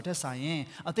မလဲဆိုတာတက်ဆိုင်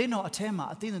ရင်အသင်းတော်အထဲမှာ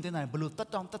အသင်းတော်ဘယ်လိုတက်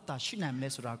တောင့်တက်တာရှိနိုင်မလဲ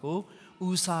ဆိုတာကို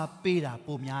ဦးစားပေးတာ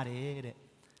ပိုများတယ်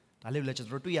တဲ့ဒါလေးကိုလည်းကျွန်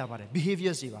တော်တို့တွေ့ရပါတယ်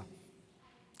behaviors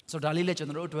တွေပါဆိုတော့ဒါလေးလည်းကျွန်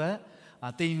တော်တို့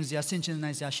အတွက်တင်ယူစရာဆင်ခြင်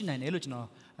နိုင်စရာရှိနိုင်တယ်လို့ကျွန်တော်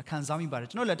ခံစားမိပါတယ်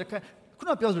ကျွန်တော်လည်းတစ်ခါခု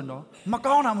နပြောဆိုတော့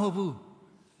မကောင်းတာမဟုတ်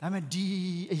ဘူးဒါပေမဲ့ဒီ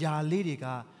အရာလေးတွေက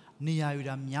နေရာယူ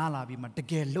တာများလာပြီးမှ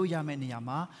တကယ်လို့ရမ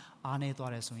ယ့်နေရာမှာ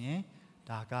အားနေသွားတယ်ဆိုရင်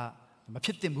ဒါကမဖြ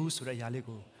စ်သင့်ဘူးဆိုတဲ့အရာ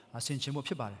လေးကို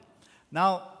ဆင်ခြင်ဖို့ဖြစ်ပါတယ်။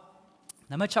 Now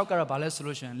နံပါတ်6ကတော့ဘာလဲဆို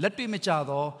လို့ရှိရင်လက်တွေ့မကျ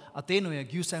သောအသင်းတော်ရဲ့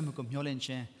view set မှုကိုမျှော်လင့်ခြ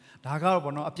င်းဒါကတော့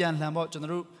ဘောနော်အပြန်လှန်ပေါ့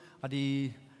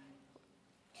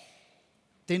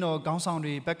ကျွန်တော်တို့ဒီတင်းတော်ခေါင်းဆောင်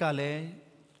တွေဘက်ကလ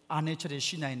ည်းအားနည်းချက်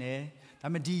တွေရှိနိုင်တယ်။ဒါ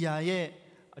ပေမဲ့ဒီယာရဲ့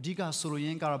အဓိကဆိုလို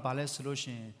ရင်းကတော့ဘာလဲဆိုလို့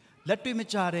ရှိရင်လက်တွေ့မ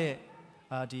ကျ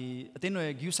တဲ့ဒီအသင်းတော်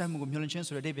ရဲ့ view set မှုကိုမျှော်လင့်ခြ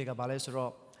င်းဆိုတဲ့အဓိပ္ပာယ်ကဘာလဲဆို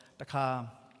တော့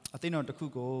တခါအသင်းတော်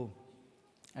တစ်ခုကို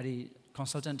အဲ့ဒီ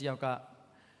consultant တယောက်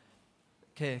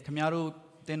ကခင်ဗျားတို့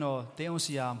တင်း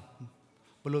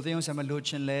အောင်စီယာဘယ်လိုတင်းအောင်စီယာ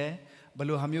မလို့ချင်းလဲ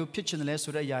ဘယ်လိုဟာမျိုးဖြစ်ချင်တယ်လဲ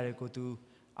ဆိုတဲ့အရာတွေ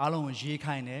ကိုသူအားလုံး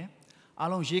ရေးခိုင်းတယ်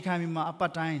အားလုံးရေးခိုင်းပြီးမှအပ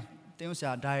တ်တိုင်းတင်း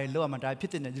အောင်စီယာဒါရ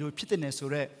လောက်မှဒါဖြစ်တဲ့ဒီလိုဖြစ်တဲ့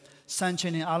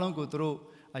ဆိုတော့စံချင်တဲ့အားလုံးကိုသူတို့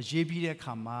ရေးပြီးတဲ့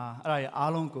အခါမှာအဲ့ဒါတွေ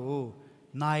အားလုံးကို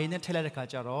နိုင်နဲ့ထည့်လိုက်တဲ့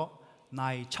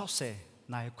အခါကျတော့နိုင်60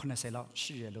နိုင်80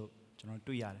လောက်ရှိတယ်လို့ကျွန်တော်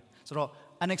တွေ့ရတယ်ဆိုတော့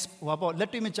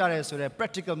လက်တွေ့မကျတဲ့ဆိုတော့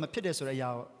practical မဖြစ်တဲ့ဆိုတဲ့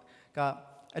အရာက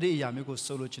အဲ့ဒီအရာမျိုးကို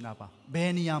ဆိုလို့ချင်တာပါဘ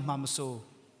ယ်နေရာမှာမဆို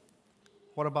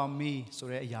what about me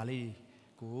ဆိုတဲ့အရာလေး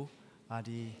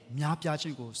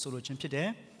ကိုဒီများပြားခြင်းကိုဆိုလိုခြင်းဖြစ်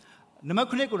တယ်နံပါတ်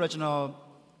9ကိုတော့ကျွန်တော်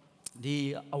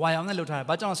ဒီအဝါရောင်နဲ့လှုပ်ထားတယ်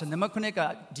ဘာကြောင့်လဲဆိုနံပါတ်9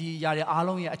ကဒီຢာတွေ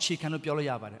အားလုံးရဲ့အခြေခံလို့ပြောလို့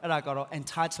ရပါတယ်အဲ့ဒါကတော့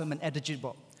entitlement attitude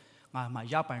ပေါ့ငါမှ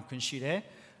ရပိုင်ခွင့်ရှိ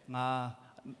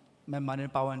တယ်ငါမန်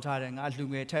ပါဝင်ထား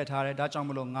တယ်ငါလူငယ်ထည့်ထားတယ်ဒါကြော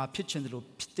င့်မလို့ငါဖြစ်ချင်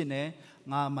တယ်လို့ဖြစ်တင်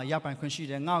တယ်ငါမှရပိုင်ခွင့်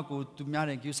ရှိတယ်ငါ့ကိုသူများ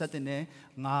တဲ့ view set တင်တယ်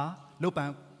ငါလုပ်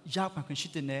ပိုင်ရပိုင်ခွင့်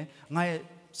ရှိတင်တယ်ငါရဲ့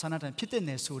ဆန္ဒတန်ဖြစ်တင်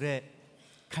တယ်ဆိုတော့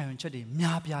ခံယူချက်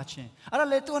တွေများပြားခြင်း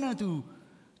အဲ့ဒါလေသူနဲ့သူ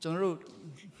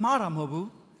ကျွန်တော်တို့မှားတာမဟုတ်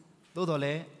ဘူးသို့တော်လ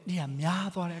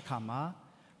ည်းနေရာများသွားတဲ့အခါမှာ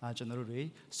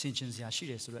ကျွန်တော်တို့တွေဆင်ခြင်စရာ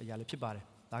ရှိတယ်ဆိုတဲ့အရာလေးဖြစ်ပါ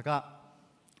တယ်ဒါက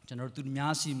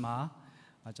ကျွန်တော်တို့သူများစီမှာ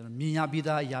ကျွန်တော်မြင်ရပြီး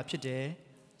သားအရာဖြစ်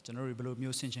တယ်ကျွန်တော်တို့ဘယ်လို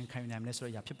မျိုးဆင်ခြင်ခံယူနိုင်မလဲ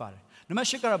ဆိုတဲ့အရာဖြစ်ပါတယ်နံပါတ်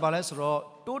8ကတော့ဘာလဲဆိုတော့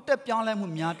တိုးတက်ပြောင်းလဲ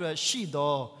မှုများအတွက်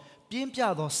ရှိသောပြ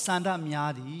င်းပြသောစန္ဒ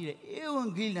များသည်တဲ့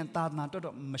ဧဝံဂေလိယံသာသနာ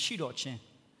တော်မရှိတော့ခြင်း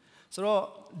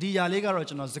So, the Yalega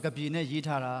Rochano, Zakabine,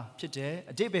 Yitara, Pite,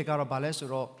 a Debeka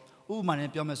Balesuro, Uman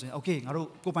and Piomas, okay,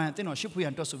 Copantino, Shipu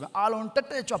and Tosu, Alon,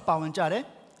 Tata Power and Jare.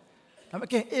 I'm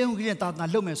okay, Eungrian Tana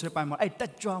Lumes, Repamo, I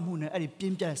touch Moon, I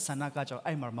Pimja, Sanaka,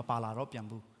 Imar Mapala,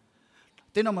 Ropiambu.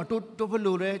 Tenoma to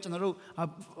Lure, General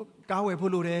Gawe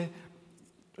Pulure,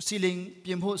 ceiling,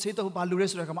 Pimpo, Sito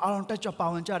Balures, Alon, touch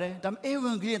Power and Jare, Dam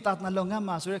Eungrian Tana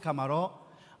Longama, Camaro,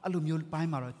 Alumul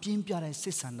Paimaro, Pimja,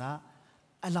 Sisana,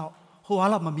 allow.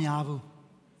 Hoala Mamiavu.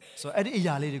 So at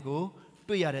Iyali go,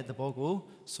 2 years at the Bogo,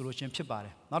 solution Chibare.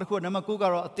 Not a good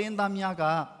Namakuga, a ten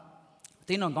damiaga,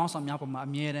 ten on Gonsam Yapama,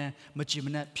 Miene,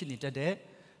 Machimene, Pinita,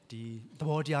 the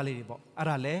body Ali,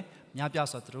 Arale,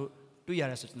 Miapiasa through 2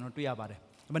 years, no 2 years.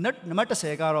 But not no matter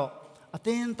Segaro, a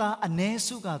tenta, a ne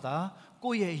sugata,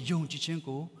 go ye young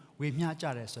chichinko, with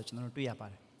Miachare, such no 2 years.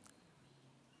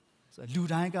 So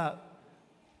Ludanga.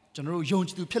 General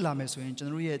Jones to Pilames,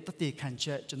 General Tate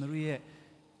Cancha, General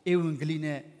Ewan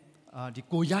Gline, the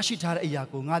Goyashitar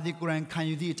Yako, Nadi Kuran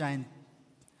Kanyudi time.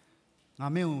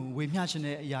 Namu, we mention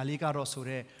Yaliga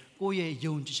Rosore, Goye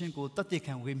Yon Chishenko, Tate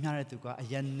can we marry to go a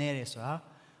yan nereswa,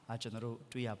 a general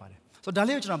to Yabare. So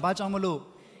Dalivana Bajamolo,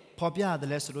 Popia, the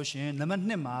less solution,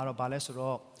 Namanema or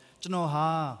Balesoro,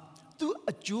 Genoha, do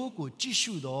a joke,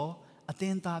 Jishudo,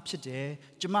 Atenta Pite,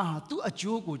 Jamaha, do a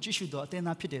joke, Jishudo,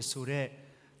 Atena Pite Sure.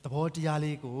 The body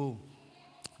go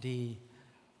the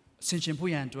Sinchin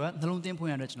Puyantua, the London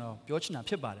Puyanto, Biochina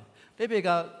Pibare. They beg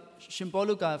out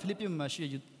Shimpoluka, Philippine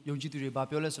Mashi, Yonjituri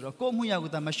Babioles, or Comuya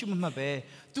with a Mashuma Bay,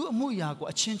 do a Muyago,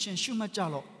 a Chinchin Shuma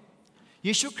Jalo.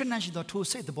 You should connect the two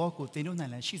say the Boko, they know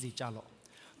that she's a Jalo.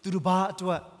 To the bar to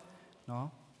what?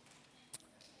 No.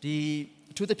 The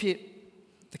to the pit.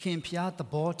 The King Pia, the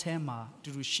ball tema,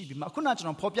 to Shibi, Makunach,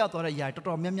 Popia, or a Yat,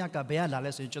 or Memiaka Bea,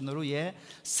 Lales, General,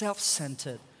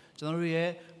 self-centered,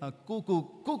 General,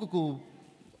 Kuku,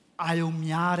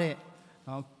 Iomiare,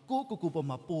 Kuku,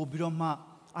 Mapo, Biroma,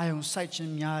 Ion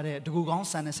Sachin Miare, the Gugon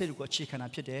San, said, got chicken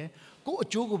up here. Go a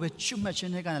joke with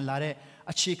Chumachin and Lare,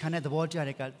 a chicken at the ball,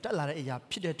 Jarica, Talare,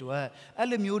 Pide to her,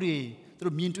 Elimuri,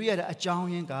 through mean to a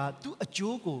giant guard, do a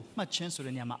joke, much chance to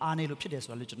the Yama, Arne, Pides,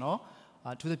 religion,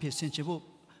 to the Pisinchibu.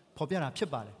 Popular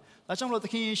Pibare. That's all the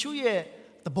King Shuye,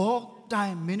 the ball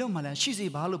time minimum and she's a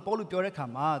balu polu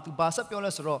purecama to Basa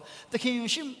Piolesro. The King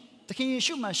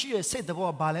Shuma, she said the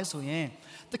ball balesuye.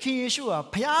 The King Shua,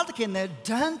 Piatkin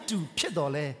done to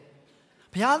Pidole.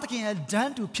 Piatkin had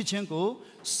done to Pichenko,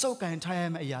 so can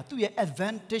time a ya to your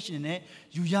advantage in it,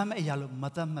 you yam a yellow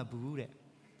madame mabure.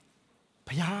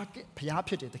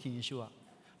 Piapit, the King Shua.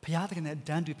 Piatkin had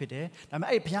done to pite, and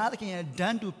my Piatkin had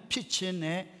done to pitch in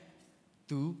it.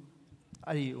 To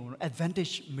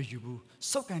advantage mejubu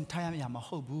so can time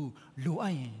yamahobu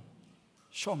luain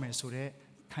show me so that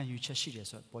can you check it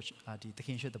so the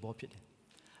king should the ball pit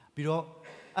below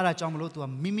ara jamlo to a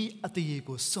mimi at the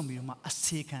ego summa a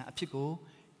second a pico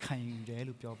can you there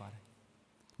look your body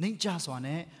ninjas on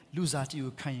it lose at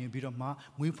you can you be ma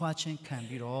we watching can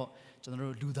be all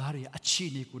general ludari a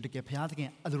chini could get piat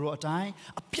again at the road time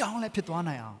a pion like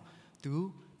pitwana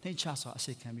to nature saw a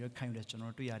second your kind of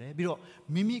general to yare. Biro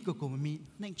Mimi go me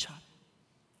nature.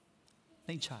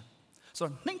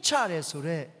 So nature is so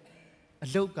a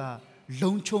loca,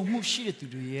 long chomu she to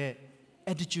do ye,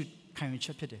 attitude kind of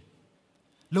chapter.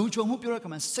 Long chomu pure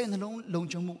come and send alone, long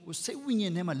chomu, say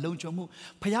winning name a long chomu.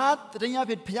 Payat, the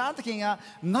Yapit Payat King,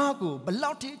 Nago,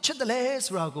 Baloti,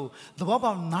 Chedales Rago, the Baba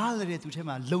Nalre to him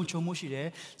a long chomu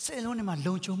she, say alone my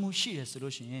long chomu she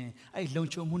solution. I long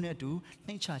chomu do,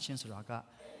 nature chance raga.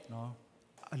 No,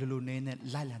 a little name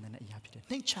Lilan and Yapit.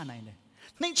 Nature nine.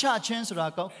 Nature chance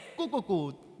raka,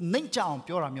 go, nature on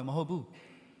pure Mahobu.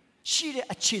 She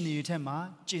a chinny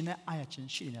tema, Gina Ayachin,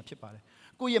 she in a pipare.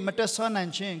 Go ye Matasan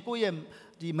and chain, go ye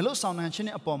the Melosan and chin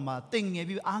upon my thing, if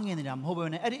you angin and I'm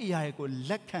hovering at the Iago,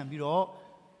 let can be all,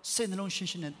 send alone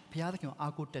shin and Piatic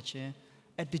Argo touching,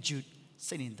 attitude,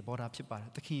 sending the border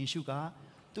pipare. The king sugar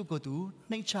to go to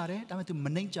nature, damn to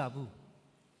Manenjabu.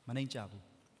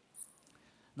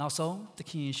 Now so the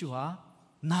king Shua,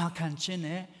 na can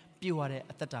chin, Piware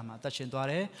at the time at the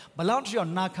Chintuare, but out your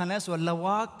Nakanes or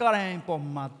Lawa Karen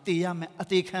Poma, Tiam at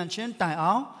the Kanchin, tie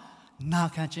out,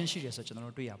 Nakanchin, she is such an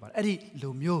order. But Eddie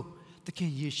Lumio, the king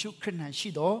Yeshu Kren and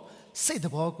Shido, say the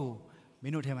Bogo,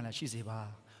 Minute him and she's a bar,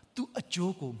 to a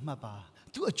joke, Maba,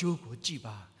 to a joke,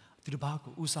 Jiba, to the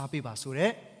Baku, Usabiba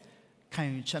Sure,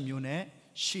 Kan Chamune,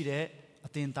 Shide,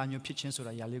 attain time your pitching so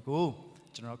that Yaligo,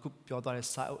 General Coop Piotr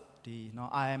Sao. No,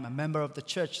 I am a member of the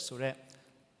church, so that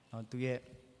to get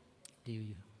the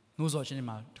news of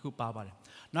cinema to Baba.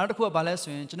 Now the poor ballet,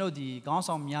 you know, the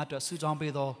Gonsong Miata, Sujan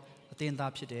Bedo, attain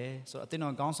that pite, so I think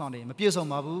on Gonsong, Mapiso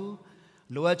Mabu,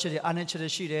 လိုအပ်ချက်တွေအားနည်းချက်တွေ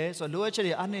ရှိတယ်ဆိုတော့လိုအပ်ချက်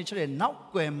တွေအားနည်းချက်တွေနောက်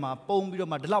ကွယ်မှာပုံပြီး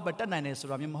တော့မှဒီလောက်ပဲတက်နိုင်တယ်ဆို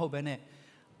တာမျိုးမဟုတ်ဘဲနဲ့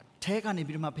ထဲကနေ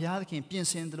ပြီးတော့မှဘုရားသခင်ပြင်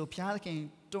ဆင်တယ်လို့ဘုရားသခင်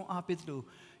တွန်းအားပေးတယ်လို့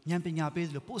ဉာဏ်ပညာပေးတ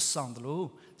ယ်လို့ပို့ဆောင်တယ်လို့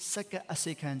စက္ကအ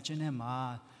စေခံခြင်းနဲ့မှာ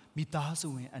မိသားစု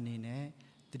ဝင်အနေနဲ့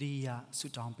တတိယဆု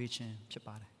တောင်းပေးခြင်းဖြစ်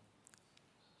ပါတယ်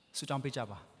ဆုတောင်းပေးကြ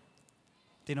ပါ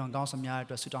တင်းတော်ကောင်းဆောင်များအ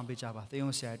တွက်ဆုတောင်းပေးကြပါသင်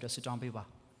ယုံဆရာအတွက်ဆုတောင်းပေးပါ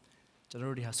ကျွန်တော်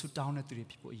တို့တွေဟာဆုတောင်းတဲ့သူတွေ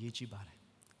ဖြစ်ဖို့အရေးကြီးပါတယ်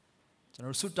ကျွန်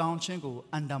တော်တို့ဆုတောင်းခြင်းကို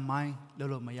undermine လု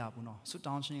ပ်လို့မရဘူးနော်ဆု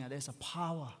တောင်းခြင်းက there's a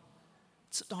power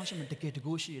ဆုတောင်းခြင်းမှာတကယ်တ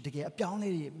ကူရှိတယ်တကယ်အပြောင်းလဲ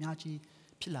တွေအများကြီး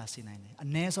ဖြစ်လာစေနိုင်တယ်အ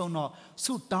ਨੇ ဆုံးတော့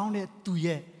ဆုတောင်းတဲ့သူ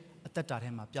ရဲ့အသက်တာထဲ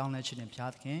မှာပြောင်းလဲခြင်းနဲ့ဘု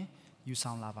ရားသခင်ယူ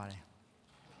ဆောင်လာပါတယ်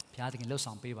ဘုရားသခင်လှုပ်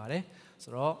ဆောင်ပေးပါတယ်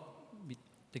ဆိုတော့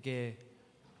တကယ်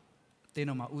တင်း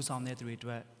တော်မှာဥဆောင်တဲ့သူတွေအ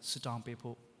တွက်ဆုတောင်းပေး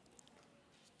ဖို့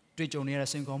တွေ့ကြုံနေရတဲ့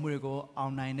စင်ကောမှုတွေကိုအော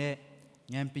င်နိုင်တဲ့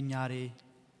ဉာဏ်ပညာတွေ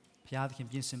ဘုရားသခင်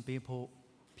ပြင်ဆင်ပေးဖို့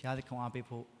ဘုရားသခင်အားပေး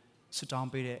ဖို့ဆုတောင်း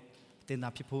ပေးတဲ့တင်တာ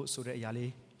ဖြစ်ဖို့ဆိုတဲ့အရာ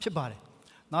လေးဖြစ်ပါတယ်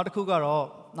နောက်တစ်ခုကတော့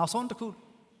နောက်ဆုံးတစ်ခု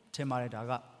ထင်ပါတယ်ဒါ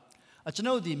ကကျွန်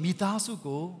တော်ဒီမိသားစု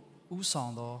ကိုဥဆော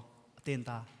င်သောအတင်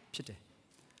တာဖြစ်တယ်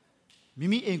မိ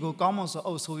မိအိမ်ကိုကောင်းမွန်စွာ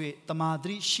အုပ်ဆိုး၍တမာ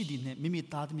တိရှိသည်နှင့်မိမိ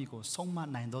သားသမီးကိုဆုံးမ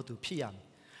နိုင်သောသူဖြစ်ရမည်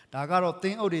ဒါကတော့သ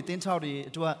င်းအုပ်တွေသင်းချောက်တွေ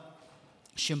အတွက်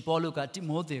ရှင်ပေါလုကတိ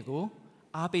မောသေကို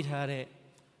အားပေးထားတဲ့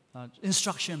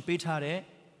instruction ပေးထားတဲ့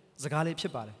စကားလေးဖြ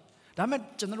စ်ပါတယ်ဒါပေမဲ့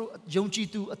ကျွန်တော်တို့ယုံကြည်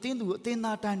သူအသင်း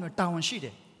သားတိုင်းတွေတာဝန်ရှိတ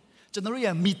ယ်ကျွန်တော်တို့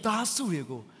ရဲ့မိသားစုတွေ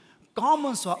ကိုကောင်းမွ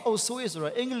န်စွာအုပ်ဆိုးရဆို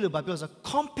တော့အင်္ဂလိပ်လိုဘာပြောဆို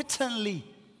competently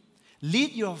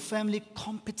lead your family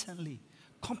competently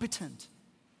competent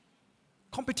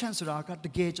ဆိုတာကတ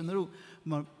ကယ်ကျွန်တော်တို့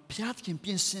ဘုရားသခင်ပြ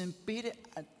င်ဆင်ပေးတဲ့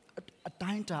အ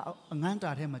တိုင်းတာအငန်းတာ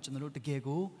ထဲမှာကျွန်တော်တို့တကယ်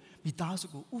ကိုမိသားစု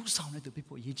ကိုဥဆောင်တဲ့သူဖြစ်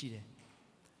ဖို့အရေးကြီးတယ်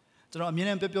ကျွန်တော်အမြဲ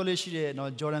တမ်းပြောလေးရှိတဲ့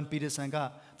နော် Jordan Peterson က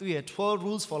သူ့ရဲ့12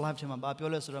 rules for life ထဲမှာပြော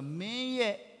လဲဆိုတော့မင်း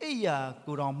ရဲ့အိယာ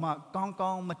ကိုယ်တော်မှကောင်း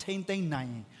ကောင်းမထိမ့်သိမ့်နိုင်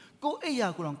ရင်ကိုယ်အိယာ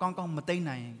ကိုယ်တော်ကောင်းကောင်းမသိမ့်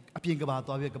နိုင်ရင်အပြင်ကဘာ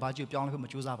သွားပြီးကဘာကြီးကိုပြောင်းလဲဖို့မ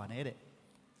ကြိုးစားပါနဲ့တဲ့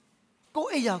ကို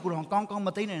ယ်အိယာကိုယ်တော်ကောင်းကောင်းမ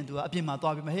သိမ့်နိုင်တဲ့သူကအပြင်မှာ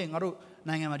သွားပြီးဟေးငါတို့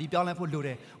နိုင်ငံမှာဒီပြောင်းလဲဖို့လိုတ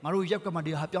ယ်ငါတို့ရက်ကမှာ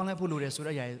ဒီဟာပြောင်းလဲဖို့လိုတယ်ဆို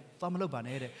တဲ့အရာသွားမလုပ်ပါ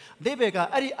နဲ့တဲ့အသေးပဲက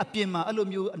အဲ့ဒီအပြင်မှာအဲ့လို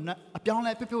မျိုးအပြောင်း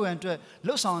လဲပြပြဝံအတွက်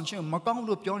လှုပ်ဆောင်ခြင်းမကောင်း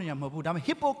လို့ပြောနေတာမဟုတ်ဘူးဒါပေမဲ့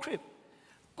hypocrite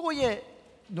ကိုယ့်ရဲ့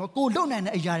ကိုလုံနိုင်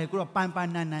တဲ့အရာတွေကိုတော့ပိုင်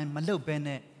နိုင်မလုပ်ဘဲ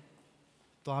နဲ့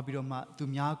သွားပြီးတော့မှသူ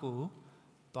များကို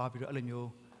သွားပြီးတော့အဲ့လိုမျိုး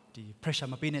ဒီ pressure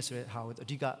မပေးနဲ့ဆိုတဲ့ဟာကိုအ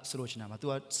ဓိကဆိုလို့ချင်တာမှာ तू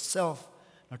က self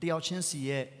တယောက်ချင်းစီ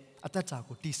ရဲ့အသက်တာ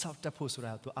ကိုတိဆောက်တတ်ဖို့ဆို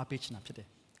တာကို तू အားပေးချင်တာဖြစ်တယ်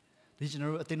ဒီကျွန်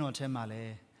တော်တို့အသင်းတော်ထဲမှာလ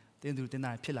ည်းတင်းသူတင်း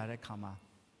သားဖြစ်လာတဲ့အခါမှာ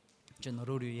ကျွန်တော်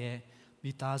တို့ရဲ့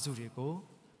မိသားစုတွေကို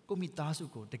ကိုမိသားစု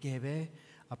ကိုတကယ်ပဲ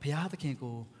ဘုရားသခင်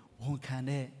ကိုဝန်ခံ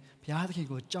တဲ့ဘုရားသခင်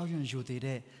ကိုကြောက်ရွံ့ယိုသေး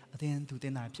တဲ့အသင်းသူတ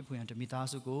င်းသားဖြစ်ဖို့ရန်မိသား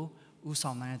စုကိုဥ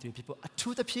ဆောင်နိုင်တဲ့သူဖြစ်ဖို့အ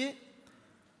ထူးသဖြင့်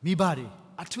မိဘတွေ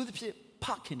အထူးသဖြင့်ဖ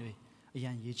ခင်တွေအရ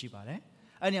န်ရေးကြည့်ပါတယ်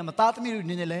အဲ့ဒီမှာသားသမီးတွေ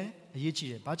နေနေလဲအရေးကြီး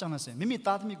တယ်ဘာကြောင့်လဲဆိုရင်မိမိ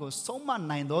သားသမီးကိုဆုံးမ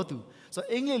နိုင်တော်သူဆိုတော့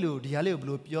အင်္ဂလိပ်လိုဒီဟာလေးကိုဘယ်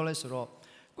လိုပြောလဲဆိုတော့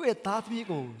ကိုယ့်ရဲ့သားသမီး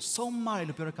ကိုဆုံးမတယ်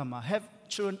လို့ပြောတဲ့အခါမှာ have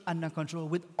children under control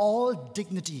with all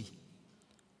dignity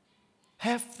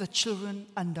have the children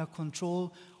under control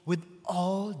with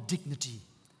all dignity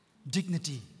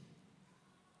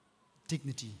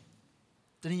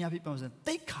တနည်းအားဖြင့်ပြောရင်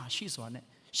တိတ်ခါရှိစွာနဲ့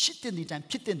ရှိတဲ့ဒီတိုင်း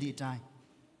ဖြစ်တဲ့ဒီတိုင်း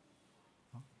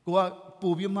ကိုက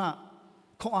ပို့ပြီးမှ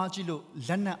ခွန်အားကြီးလို့လ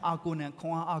က်နဲ့အာကိုနဲ့ခွ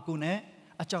န်အားကိုနဲ့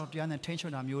အကြောက်တရားနဲ့ထိန်းချု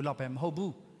ပ်တာမျိုးတော့ပဲမဟုတ်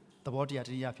ဘူးသဘောတရားတ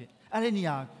နည်းအားဖြင့်အဲ့ဒီနေ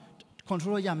ရာ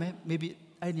control ရမယ် maybe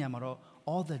အဲ့ဒီနေရာမှာတော့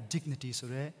all the dignity ဆို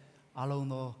ရဲအလုံး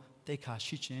သောတိတ်ခါ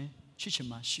ရှိခြင်း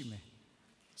မှရှိမယ်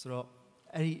ဆိုတော့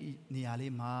အဲ့ဒီနေရာ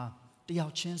လေးမှာတယော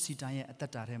က်ချင်းစီတိုင်းရဲ့အသ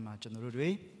က်တာထဲမှာကျွန်တော်တို့တွေ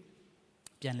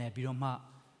ပြန်လည်ပြီးတော့မှ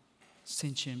ဆ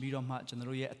င်ခြင်ပြီးတော့မှကျွန်တော်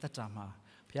တို့ရဲ့အသက်တာမှာ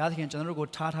ဘုရားသခင်ကျွန်တော်တို့ကို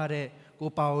ထားတဲ့ကို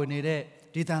ပါဝင်နေတဲ့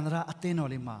ဒီတန်ត្រာအသင်း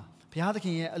တော်လေးမှာဘုရားသခ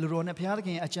င်ရဲ့အလိုတော်နဲ့ဘုရားသခ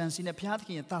င်ရဲ့အကြံစီနဲ့ဘုရားသခ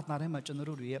င်ရဲ့တာတာထဲမှာကျွန်တော်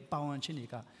တို့တွေရဲ့ပါဝင်ခြင်းတွေ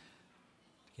ကတ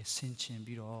ကယ်ဆင်ခြင်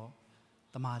ပြီးတော့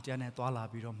တမန်ကျမ်းနဲ့တွာလာ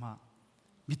ပြီးတော့မှ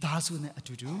မိသားစုနဲ့အ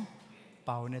တူတူ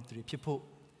ပါဝင်တဲ့သူတွေဖြစ်ဖို့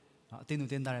အသင်းသူ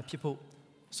အသင်းသားတွေဖြစ်ဖို့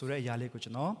ဆိုတဲ့အရာလေးကိုကျွ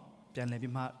န်တော်ပြန်လည်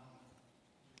ပြီးမှ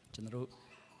ကျွန်တော်တို့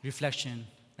reflection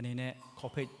အနေနဲ့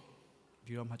corporate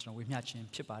ပြီးတော့မှကျွန်တော်ဝေမျှခြင်း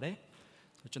ဖြစ်ပါတယ်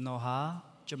ကျွန်မ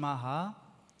ဟာ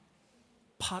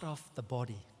part of the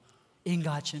body အင်္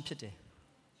ဂါချင်းဖြစ်တယ်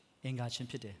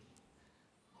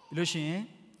ပြီးလို့ရှိရင်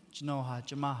ကျွန်မ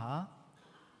ဟာ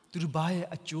သူတို့ဘာရဲ့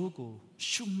အကျိုးကို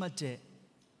ရှုမှတ်တဲ့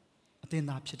အသင်း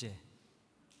သားဖြစ်တယ်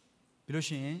ပြီးလို့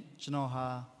ရှိရင်ကျွန်မ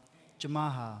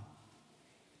ဟာ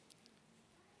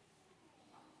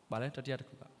ဗါလဲတတိယတစ်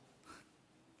ခုက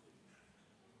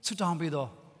ဆူတောင်း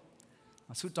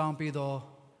ပေးတော့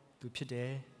သူဖြစ်တ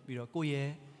ယ်ပြီးတော့ကိုယ့်ရဲ့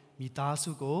မိသား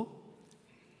စုကို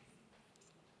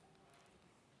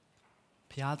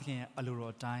ဘုရားသခင်ရဲ့အလို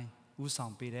တော်အတိုင်းဥဆော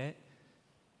င်ပေးတဲ့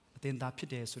အ တင်းသားဖြစ်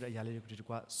တယ်ဆိုတဲ့အရာလေးတွေကိုဒီ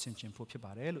ကွာဆင်ခြင်ဖို့ဖြစ်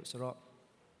ပါတယ်လို့ဆိုတော့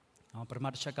ပထမ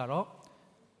တစ်ချက်ကတော့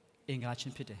အင်္ဂါချ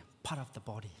င်းဖြစ်တယ် part of the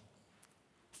body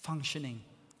functioning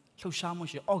လှုပ်ရှားမှု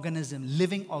ရှိ organism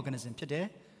living organism ဖြစ်တယ်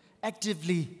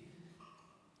actively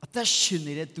အသက်ရှင်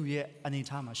နေတဲ့သူရဲ့အနေအ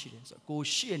ထားမှာရှိတယ်ဆိုတော့ကို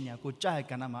ရှိတဲ့နေရာကိုကြားရ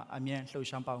ကဏ္ဍမှာအမြဲလှုပ်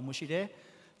ရှားပါမှုရှိတယ်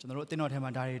ကျွန်တော်တို့အသင်းတော်ထဲ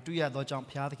မှာဒါတွေတွေ့ရသောကြောင့်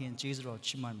ဘုရားသခင်ကျေးဇူးတော်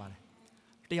ချီးမွမ်းပါတယ်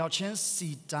တယောက်ချင်းစီ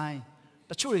တိုင်း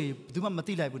တချို့တွေဘယ်သူမှမ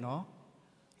သိလိုက်ဘူးနော်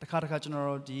တခါကျွန်တော်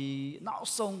တို့ဒီနောက်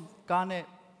ဆုံးကားနဲ့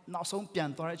နောက်ဆုံးပြန်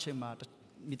သွားတဲ့အချိန်မှာ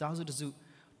မိသားစုတစု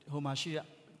ဟိုမှာရှိတဲ့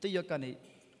တရက်ကနေ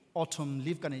autumn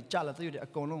leaf ကနေကြာလာတဲ့ရက်အ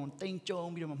ကုန်လုံးတိမ်ကြုံ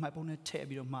ပြီးတော့မှမှတ်ပုံးနဲ့ထည့်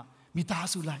ပြီးတော့မှမိသား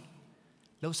စုလိုက်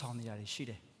လှုပ်ဆောင်နေရတယ်ရှိ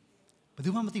တယ်ဘယ်သူ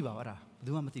မှမသိပါဘူးအဲ့ဒါဘယ်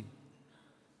သူမှမသိဘူး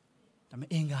ဒါပေမဲ့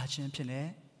အင်္ဂါချင်းဖြစ်နေ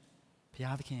ဘု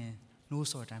ရားသခင်နှိုး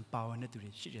ဆော်တိုင်းပါဝင်တဲ့သူတွေ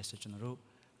ရှိတယ်ဆိုကျွန်တော်တို့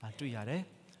တွေ့ရတယ်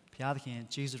ဘုရားသခင်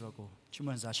ကျေးဇူးတော်ကိုချီး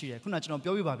မွမ်းစာရှိတယ်ခုနကကျွန်တော်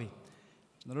ပြောပြပါပြီ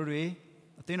ကျွန်တော်တို့တွေ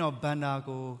အသင်းတော်ဘန်နာ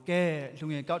ကိုကဲလူ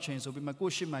ငယ်ကောက်ချိန်ဆိုပြီးမှကို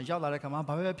ရှိမှရောက်လာတဲ့ခါမှာ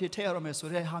ဘာပဲဖြစ်ထည့်ရတော့မယ်ဆို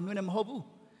တဲ့ဟာမျိုးနဲ့မဟုတ်ဘူး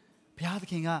ဘုရားသ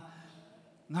ခင်က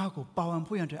ငါ့ကိုပါဝင်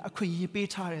ဖို့ရတဲ့အခွင့်အရေးပေး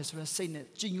ထားတယ်ဆိုတဲ့စိတ်နဲ့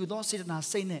ကြည်ညိုသောစေတနာ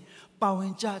စိတ်နဲ့ပါဝ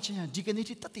င်ကြခြင်းဟာဒီကနေ့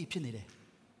ထိတသက်ဖြစ်နေတယ်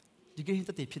ဒီကနေ့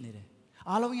တသက်ဖြစ်နေတယ်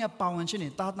အားလုံးကပါဝင်ခြင်း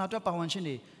နဲ့သာသနာအတွက်ပါဝင်ခြင်း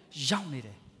တွေရောက်နေတ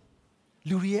ယ်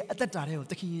လူတွေရဲ့အသက်တာတွေကို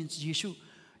သခင်ယေရှု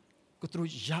ကိုသူတို့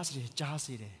ရစေတယ်ကြား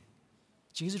စေတယ်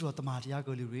ကျေးဇူးတော်တမန်တရား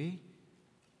ကိုလူတွေ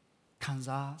ခံ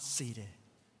စားစေတယ်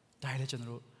ဒါလည်းကျွန်တော်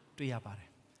တို့တွေ့ရပါတယ်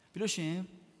ပြီးလို့ရှိရင်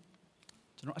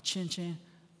ကျွန်တော်အချင်းချင်း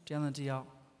တရားနဲ့တရား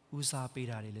ဦးစားပေး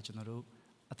တာတွေလည်းကျွန်တော်တို့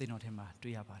အသင်းတော်ထဲမှာ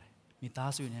တွေ့ရပါတယ်မိ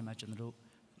သားစုထဲမှာကျွန်တော်တို့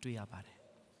တွေ့ရပါတယ်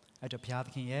အဲ့တော့ဘုရားသ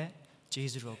ခင်ရဲ့ကျေး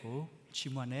ဇူးတော်ကို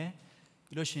ချီးမွမ်းတယ်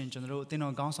ပြီးလို့ရှိရင်ကျွန်တော်တို့အသင်း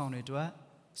တော်ကောင်းဆောင်တွေအတွက်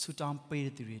ဆုတောင်းပေး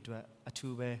တဲ့သူတွေအတွက်အ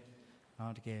ထူးပဲ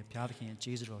တကယ်ဘုရားသခင်ရဲ့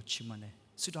ကျေးဇူးတော်ချီးမွမ်းတယ်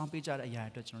ဆုတောင်းပေးကြတဲ့အရာ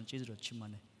တွေအတွက်ကျွန်တော်ကျေးဇူးတော်ချီးမွ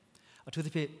မ်းတယ်အထူးသ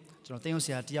ဖြင့်ကျွန်တော်သင်ယူဆ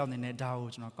ရာတယောက်အနေနဲ့ဒါကို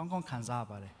ကျွန်တော်ကောင်းကောင်းခံစားရ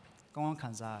ပါတယ်ကောင်းကောင်းခံ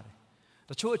စားရတယ်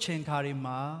တချို့အချိန်ခါတွေ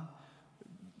မှာ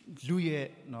လူရဲ့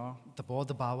သဘော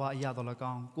တဘာဝအရာတော်လည်း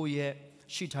ကောင်းကိုယ့်ရဲ့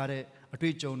ရှိထားတဲ့အ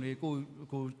တွေ့အကြုံတွေ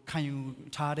ကိုခံယူ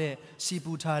ထားတဲ့စီ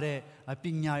ပူထားတဲ့ပ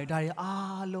ညာတွေဒါတွေ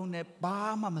အားလုံးနဲ့ဘာ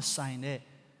မှမဆိုင်တဲ့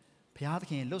ဘုရားသ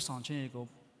ခင်လှုပ်ဆောင်ခြင်းတွေကို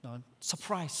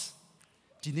surprise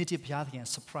ဒီနေ့တိဘုရားသခင်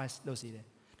surprise လုပ်စေတယ်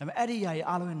ဒါပေမဲ့အဲ့ဒီຢာတွေ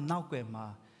အားလုံးရဲ့နောက်ွယ်မှာ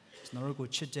ကျွန်တော်တို့ကို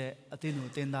ချစ်တဲ့အသင်းသူ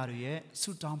အသင်းသားတွေရဲ့ဆု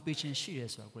တောင်းပေးခြင်းရှိတယ်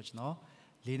ဆိုတော့ကိုကျွန်တော်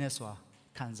လေးနဲ့စွာ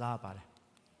ခံစားရပါတယ်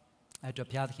အဲ့တော့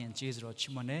ဘုရားသခင်ကျေးဇူးတော်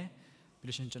ချီးမွမ်းတယ်ပြီး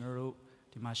လို့ရှိရင်ကျွန်တော်တို့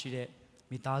ဒီမှာရှိတဲ့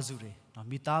မိသားစုတွေ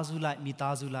မိသားစု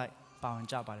လိုက်ပါဝင်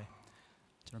ကြပါတယ်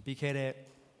ကျွန်တော်ပြီးခဲ့တဲ့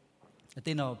အသ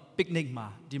င်းတော် picnic မှာ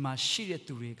ဒီမှာရှိတဲ့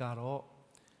သူတွေကတော့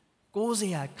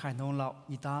90%ခိုင်နှုန်းလောက်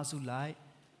မိသား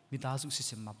စုစီ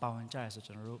စဉ်မှာပါဝင်ကြရဆို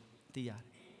ကျွန်တော်တို့သိရတ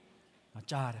ယ်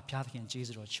ကြားရတယ်ဘုရားသခင်ကျေး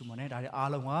ဇူးတော်ချီးမွမ်းတယ်ဒါတွေ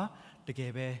အားလုံးဟာတက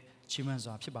ယ်ပဲချီးမွမ်း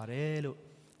စွာဖြစ်ပါတယ်လို့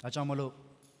ဒါကြောင့်မလို့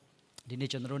ဒီနေ့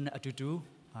ကျွန်တော်တို့နဲ့အတူတူ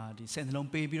ဒီစံနှလုံး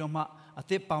ပေးပြီးတော့မှအ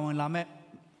သစ်ပါဝင်လာမဲ့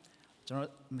ကျွန်တော်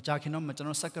မကြခင်တော့ကျွန်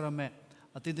တော်စက္ကရမဲ့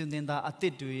အသစ်တင်သားအသ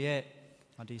စ်တွေရဲ့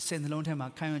ဒီစံနှလုံးထဲမှာ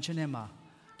ခံယူခြင်းထဲမှာ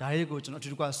ဒါတွေကိုကျွန်တော်အတူ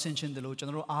တူကဆင်ခြင်တယ်လို့ကျွန်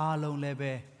တော်တို့အားလုံးလည်း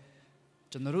ပဲ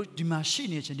ကျွန်တော်တို့ဒီမှာရှိ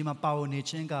နေခြင်းဒီမှာပါဝင်နေ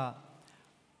ခြင်းက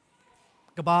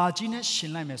ကဘာကြီးနဲ့ရှ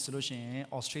င်လိုက်မယ်ဆိုလို့ရှိရင်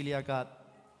ဩစတြေးလျက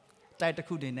တိုက်တစ်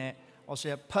ခုတည်းနဲ့ဩစ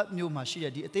တြေးလျဖတ်မြို့မှာရှိ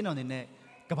တဲ့ဒီအသင်းတော်တွေနဲ့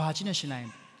ကဘာကြီးနဲ့ရှင်လိုက်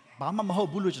ဘာမှမဟုတ်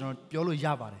ဘူးလို့ကျွန်တော်ပြောလို့ရ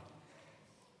ပါတယ်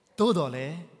သို့တော်လ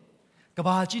ည်းက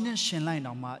ဘာကြီးနဲ့ရှင်လိုက်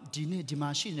အောင်မှဒီနေ့ဒီမှာ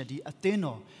ရှိနေတဲ့ဒီအသင်း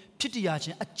တော်ဖြစ်တရားချ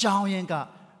င်းအကြောင်းရင်းက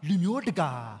လူမျိုးတ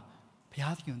ကာဘု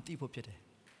ရားသခင်သိဖို့ဖြစ်တယ်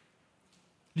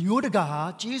လူမျိုးတကာဟာ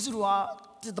ယေရှုတော်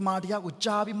တမန်တရားကို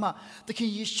ကြားပြီးမှသခင်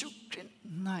ယေရှုခရစ်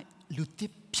၌လူသ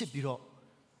စ်ဖြစ်ပြီးတော့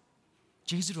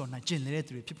ယေရှုတော်၌ကျင့်နေတဲ့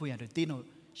သူတွေဖြစ်ဖို့ရတဲ့တင်းတော်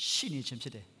ရှိနေခြင်းဖြ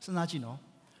စ်တယ်စဉ်းစားကြည့်နော်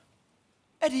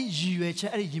အဲ့ဒီရည်ရွယ်ချ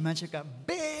က်အဲ့ဒီရည်မှန်းချက်ကဘ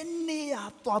ယ်နေရာ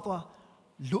သွား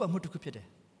လိုအပ်မှုတစ်ခုဖြစ်တယ်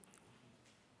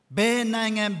ဘယ်နို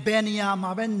င်ငံဘယ်နေရာ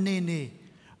မှာပဲနေ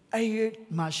အဲ့ဒီ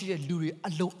မှာရှိတဲ့လူတွေ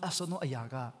အလုံးအစုံသောအရာ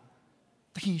က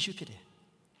သခင်ယေရှုဖြစ်တယ်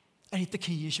အဲ့ဒီသခ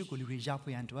င်ယေရှုကိုလူတွေရ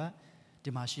ဖို့ရန်အတွက်ဒီ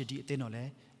မှာရှိတဲ့ဒီအသင်းတော်လ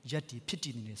ည်းယက်တီဖြစ်တ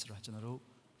ည်နေတယ်ဆိုတာကျွန်တော်တို့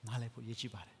နားလည်ဖို့ရည်ကြ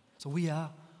ည်ပါတယ် so we are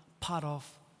part of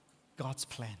God's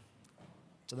plan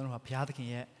ကျွန်တော်တို့ဟာဘုရားသခင်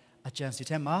ရဲ့အကြံစီ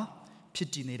ထဲမှာဖြစ်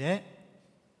တည်နေတဲ့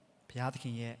ဘုရားသခ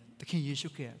င်ရဲ့သခင်ယေရှု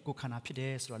ခရစ်ကိုခန္ဓာဖြစ်တ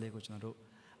ယ်ဆိုတာလေးကိုကျွန်တော်တို့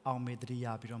အောင်မေတ္တ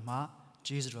ရာပြီးတော့မှ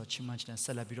ဂျေဇုတော်ချီးမွမ်းခြင်းနဲ့ဆ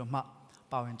က်လက်ပြီးတော့မှ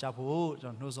ပါဝင်ကြဖို့ကျွ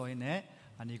န်တော်နှိုးဆော်ရင်းနဲ့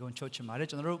အနေကုန်းချုပ်ချင်ပါတယ်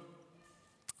ကျွန်တော်တို့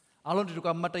အားလုံးတူက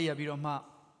မတ်တရပြီးတော့မှ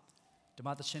ဓမ္မ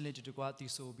သချင်းလေးတူကတ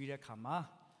ည်ဆိုပြီးတဲ့အခါမှာ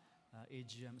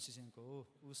AGM အစီအစဉ်ကို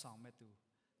ဥဆောင်မဲ့သူ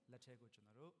လက်ထက်ကိုကျွန်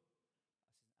တော်တို့